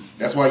do that.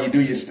 That's why you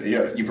do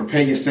you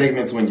prepare your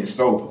segments when you're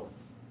sober.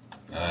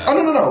 No. I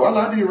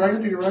did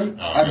it right.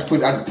 Oh, I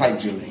just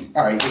typed June 8th.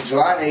 All right, it's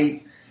July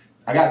 8th.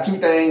 I got two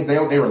things. They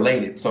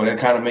related, so that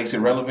kind of makes it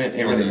relevant.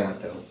 It really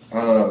not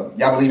though.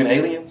 Y'all believe in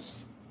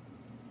aliens?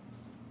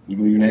 You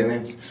believe in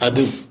aliens? I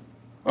do.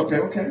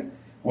 Okay.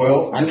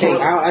 Well, I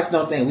just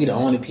don't think we the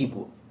only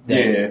people.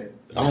 That's Yeah.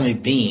 the only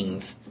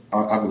beings.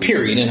 I believe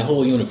Period in the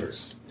whole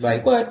universe.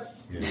 Like what?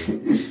 yeah.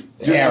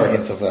 The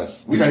arrogance of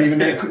us. We're not even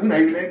that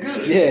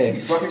good. Yeah. We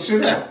fucking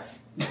shit up.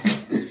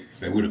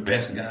 Say we're the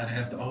best God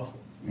has to offer.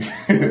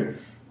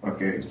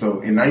 Okay, so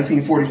in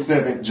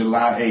 1947,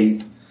 July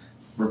 8th,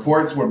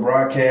 reports were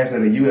broadcast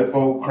that a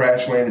UFO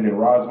crash landed in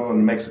Roswell,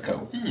 New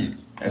Mexico.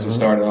 That's what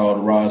started all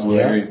the Roswell,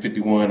 Area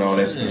 51, all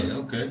that stuff. Yeah,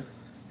 okay.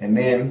 And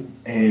then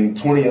in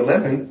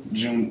 2011,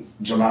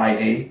 July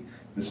 8th,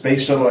 the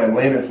Space Shuttle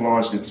Atlantis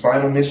launched its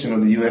final mission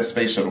of the U.S.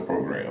 Space Shuttle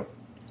program.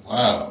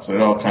 Wow. So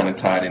it all kind of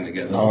tied in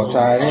together. All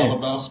tied in. All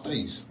about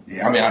space.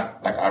 Yeah, I mean,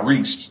 I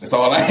reached. That's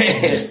all I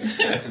had.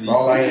 That's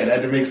all I had. I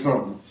had to make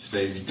something.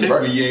 Says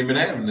typically you ain't been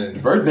having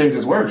nothing. Birthdays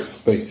is worse.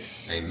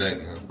 Space. Ain't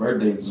nothing, huh?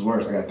 Birthdays is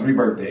worse. I got 3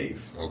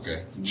 birthdays.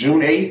 Okay.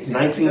 June 8th,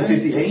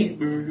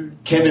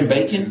 1958. Kevin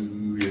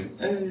Bacon,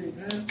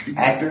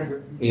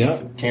 actor.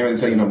 Yeah. Can't really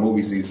tell you no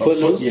movie scene.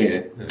 Footloose?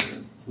 Yeah.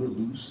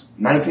 Footloose.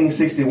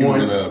 1961. He was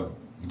in a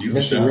beauty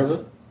Mr. shop.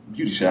 River.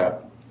 Beauty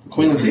shop.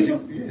 Queen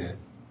Latifah? Yeah.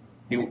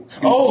 He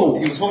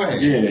was Jorge.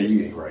 Yeah,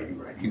 you ain't right. You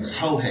right. He was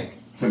Jorge.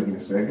 Took me a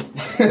second.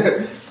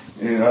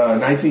 In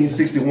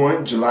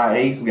 1961, July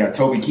 8th, we got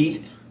Toby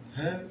Keith.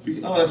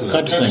 Oh, that's a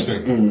Country country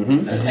singer. singer.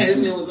 Mm-hmm. Hey,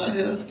 that man was out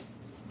here.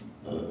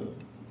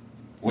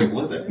 Wait,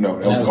 what's that? No,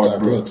 that was Garth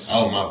Brooks.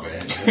 Oh, my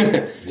bad.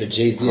 The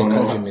Jay-Z I of don't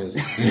know. country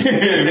music.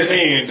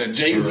 Man, the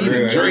Jay-Z,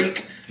 the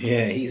Drake.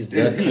 Yeah, he's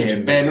Yeah, the he country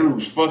had Baton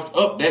Rouge fucked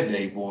up that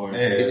day, boy.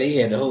 Because he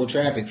had the whole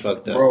traffic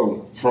fucked up.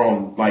 Bro,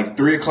 from like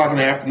 3 o'clock in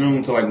the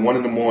afternoon to like 1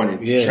 in the morning,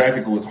 Yeah.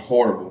 traffic was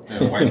horrible.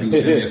 Yeah, white dude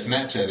sent me a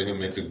Snapchat of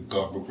him at the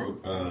golf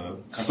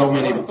So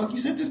many- Why the fuck you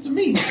sent this to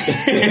me?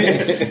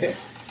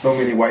 So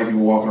many white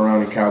people walking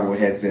around in cowboy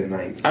hats that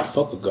night. I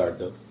fuck with Garth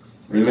though.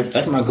 Really?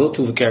 That's my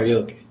go-to for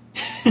karaoke.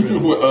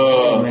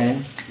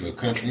 Man, The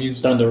country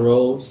music. Thunder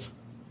Rolls.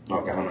 I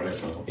don't know that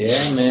song.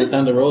 Yeah, man,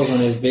 Thunder Rolls one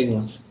of his big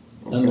ones.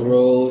 Thunder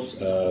Rolls,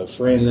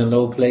 Friends in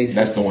Low Places.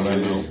 That's the one I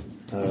know.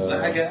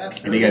 I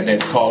got And he got that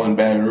Callin'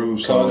 Baton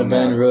Rouge song. Calling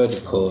Baton Rouge,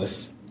 of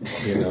course.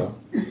 You know.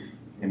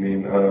 And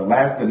then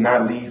last but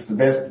not least, the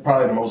best,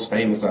 probably the most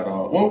famous out of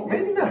all. Well,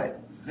 maybe not.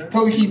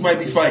 Toby Keith might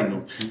be fighting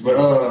him. But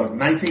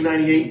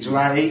 1998,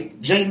 July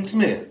 8th, Jaden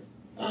Smith.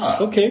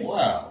 Okay.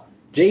 Wow.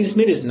 Jaden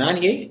Smith is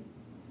 98?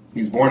 He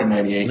was born in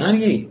 98.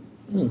 98.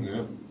 Yeah.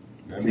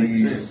 That makes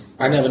He's, sense.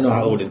 I never know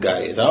how old this guy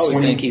is. I always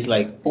think he's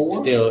like 24?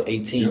 still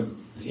 18.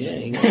 Yeah.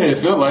 it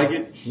felt like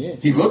it. Yeah.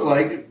 He looked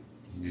like it.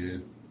 Yeah.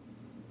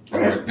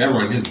 That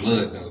run his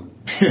blood, though.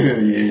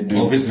 Yeah, dude.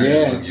 Both his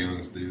parents Yeah. look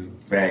young still.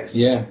 Facts.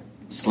 Yeah.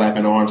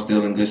 Slapping arm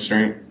still in good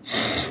strength.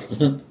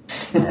 All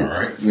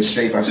right. Good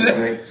shape, I should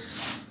say.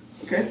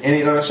 Okay.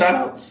 Any shout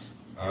outs?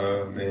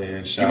 Man,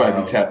 You shout might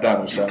out. be tapped out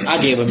on shout outs.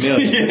 I gave a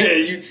million.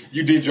 Yeah,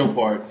 you did your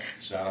part.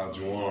 Shout out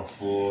Juwan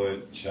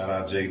Ford. Shout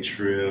out Jay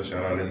Trill.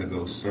 Shout out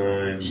Indigo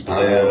Sun. Shout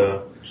Blair.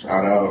 out.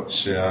 Shout out.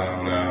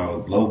 Shout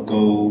out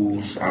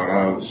Loco. Shout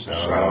out. Shout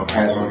out Mike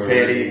Pastor Honore.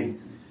 Petty.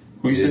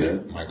 Who you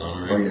said? Mike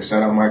Honore. Oh yeah,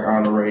 shout out Mike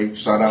Honore.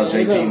 Shout out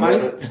What's JP up,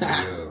 Mike? Leonard.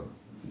 Yeah.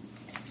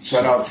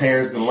 Shout out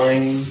Terrence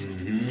Delane.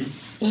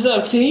 What's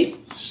up, T?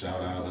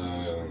 Shout out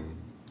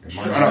Mike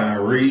Shout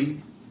out. Reed.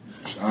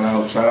 Shout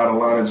out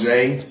Alana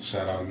J.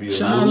 Shout out Mia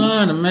Shout Lou.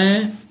 out,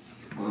 man.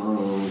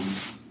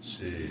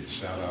 Shit.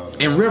 Shout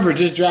out. And River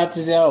just dropped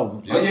his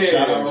album. Yeah,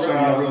 shout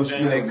out Real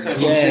Snake.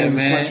 Country. Yeah,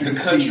 man. The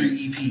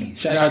country EP.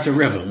 Shout out to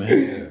River, man.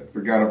 Yeah,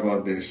 forgot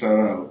about that. Shout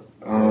out.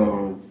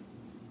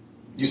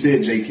 You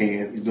said J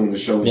Can. He's doing the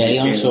show. with Yeah, he J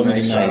on the Can show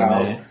tonight. tonight, Shout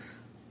out. man.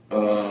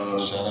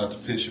 Shout out to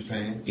Picture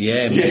Pants.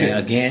 Yeah, man.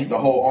 Again. The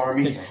whole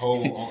army. The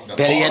whole.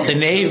 Better yet, the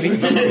Navy. The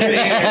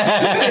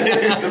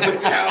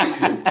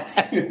battalion.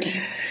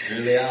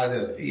 Really out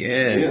here.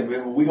 Yeah. Yeah,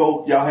 man. We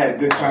hope y'all had a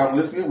good time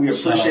listening. We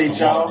appreciate Shout out to Mark,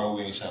 y'all. bro.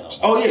 We ain't shout out.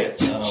 Oh yeah.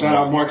 Shout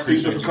out Mark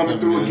Caesar for Appreciate coming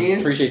you through coming in. again.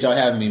 Appreciate y'all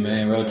having me,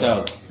 man. Real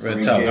talk.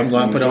 Real talk. I'm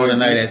going to put on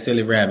tonight at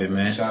Silly Rabbit,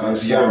 man. Shout out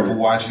to y'all for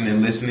watching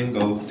and listening.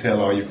 Go tell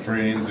all your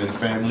friends and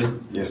family.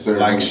 Yes, sir.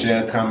 Like,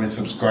 share, comment,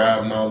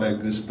 subscribe, and all that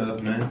good stuff,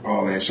 man.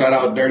 Oh man. Shout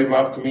out Dirty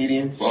Mouth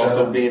Comedian for Shout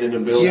also out. being in the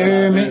You building.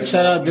 hear me?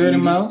 Shout out Dirty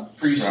Mouth.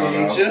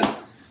 Appreciate you.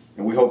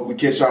 And we hope we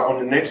catch y'all on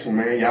the next one,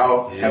 man.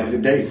 Y'all have a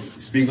good day.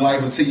 Speak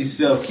life into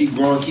yourself. Keep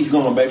growing. Keep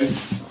going, baby.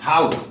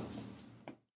 Holla.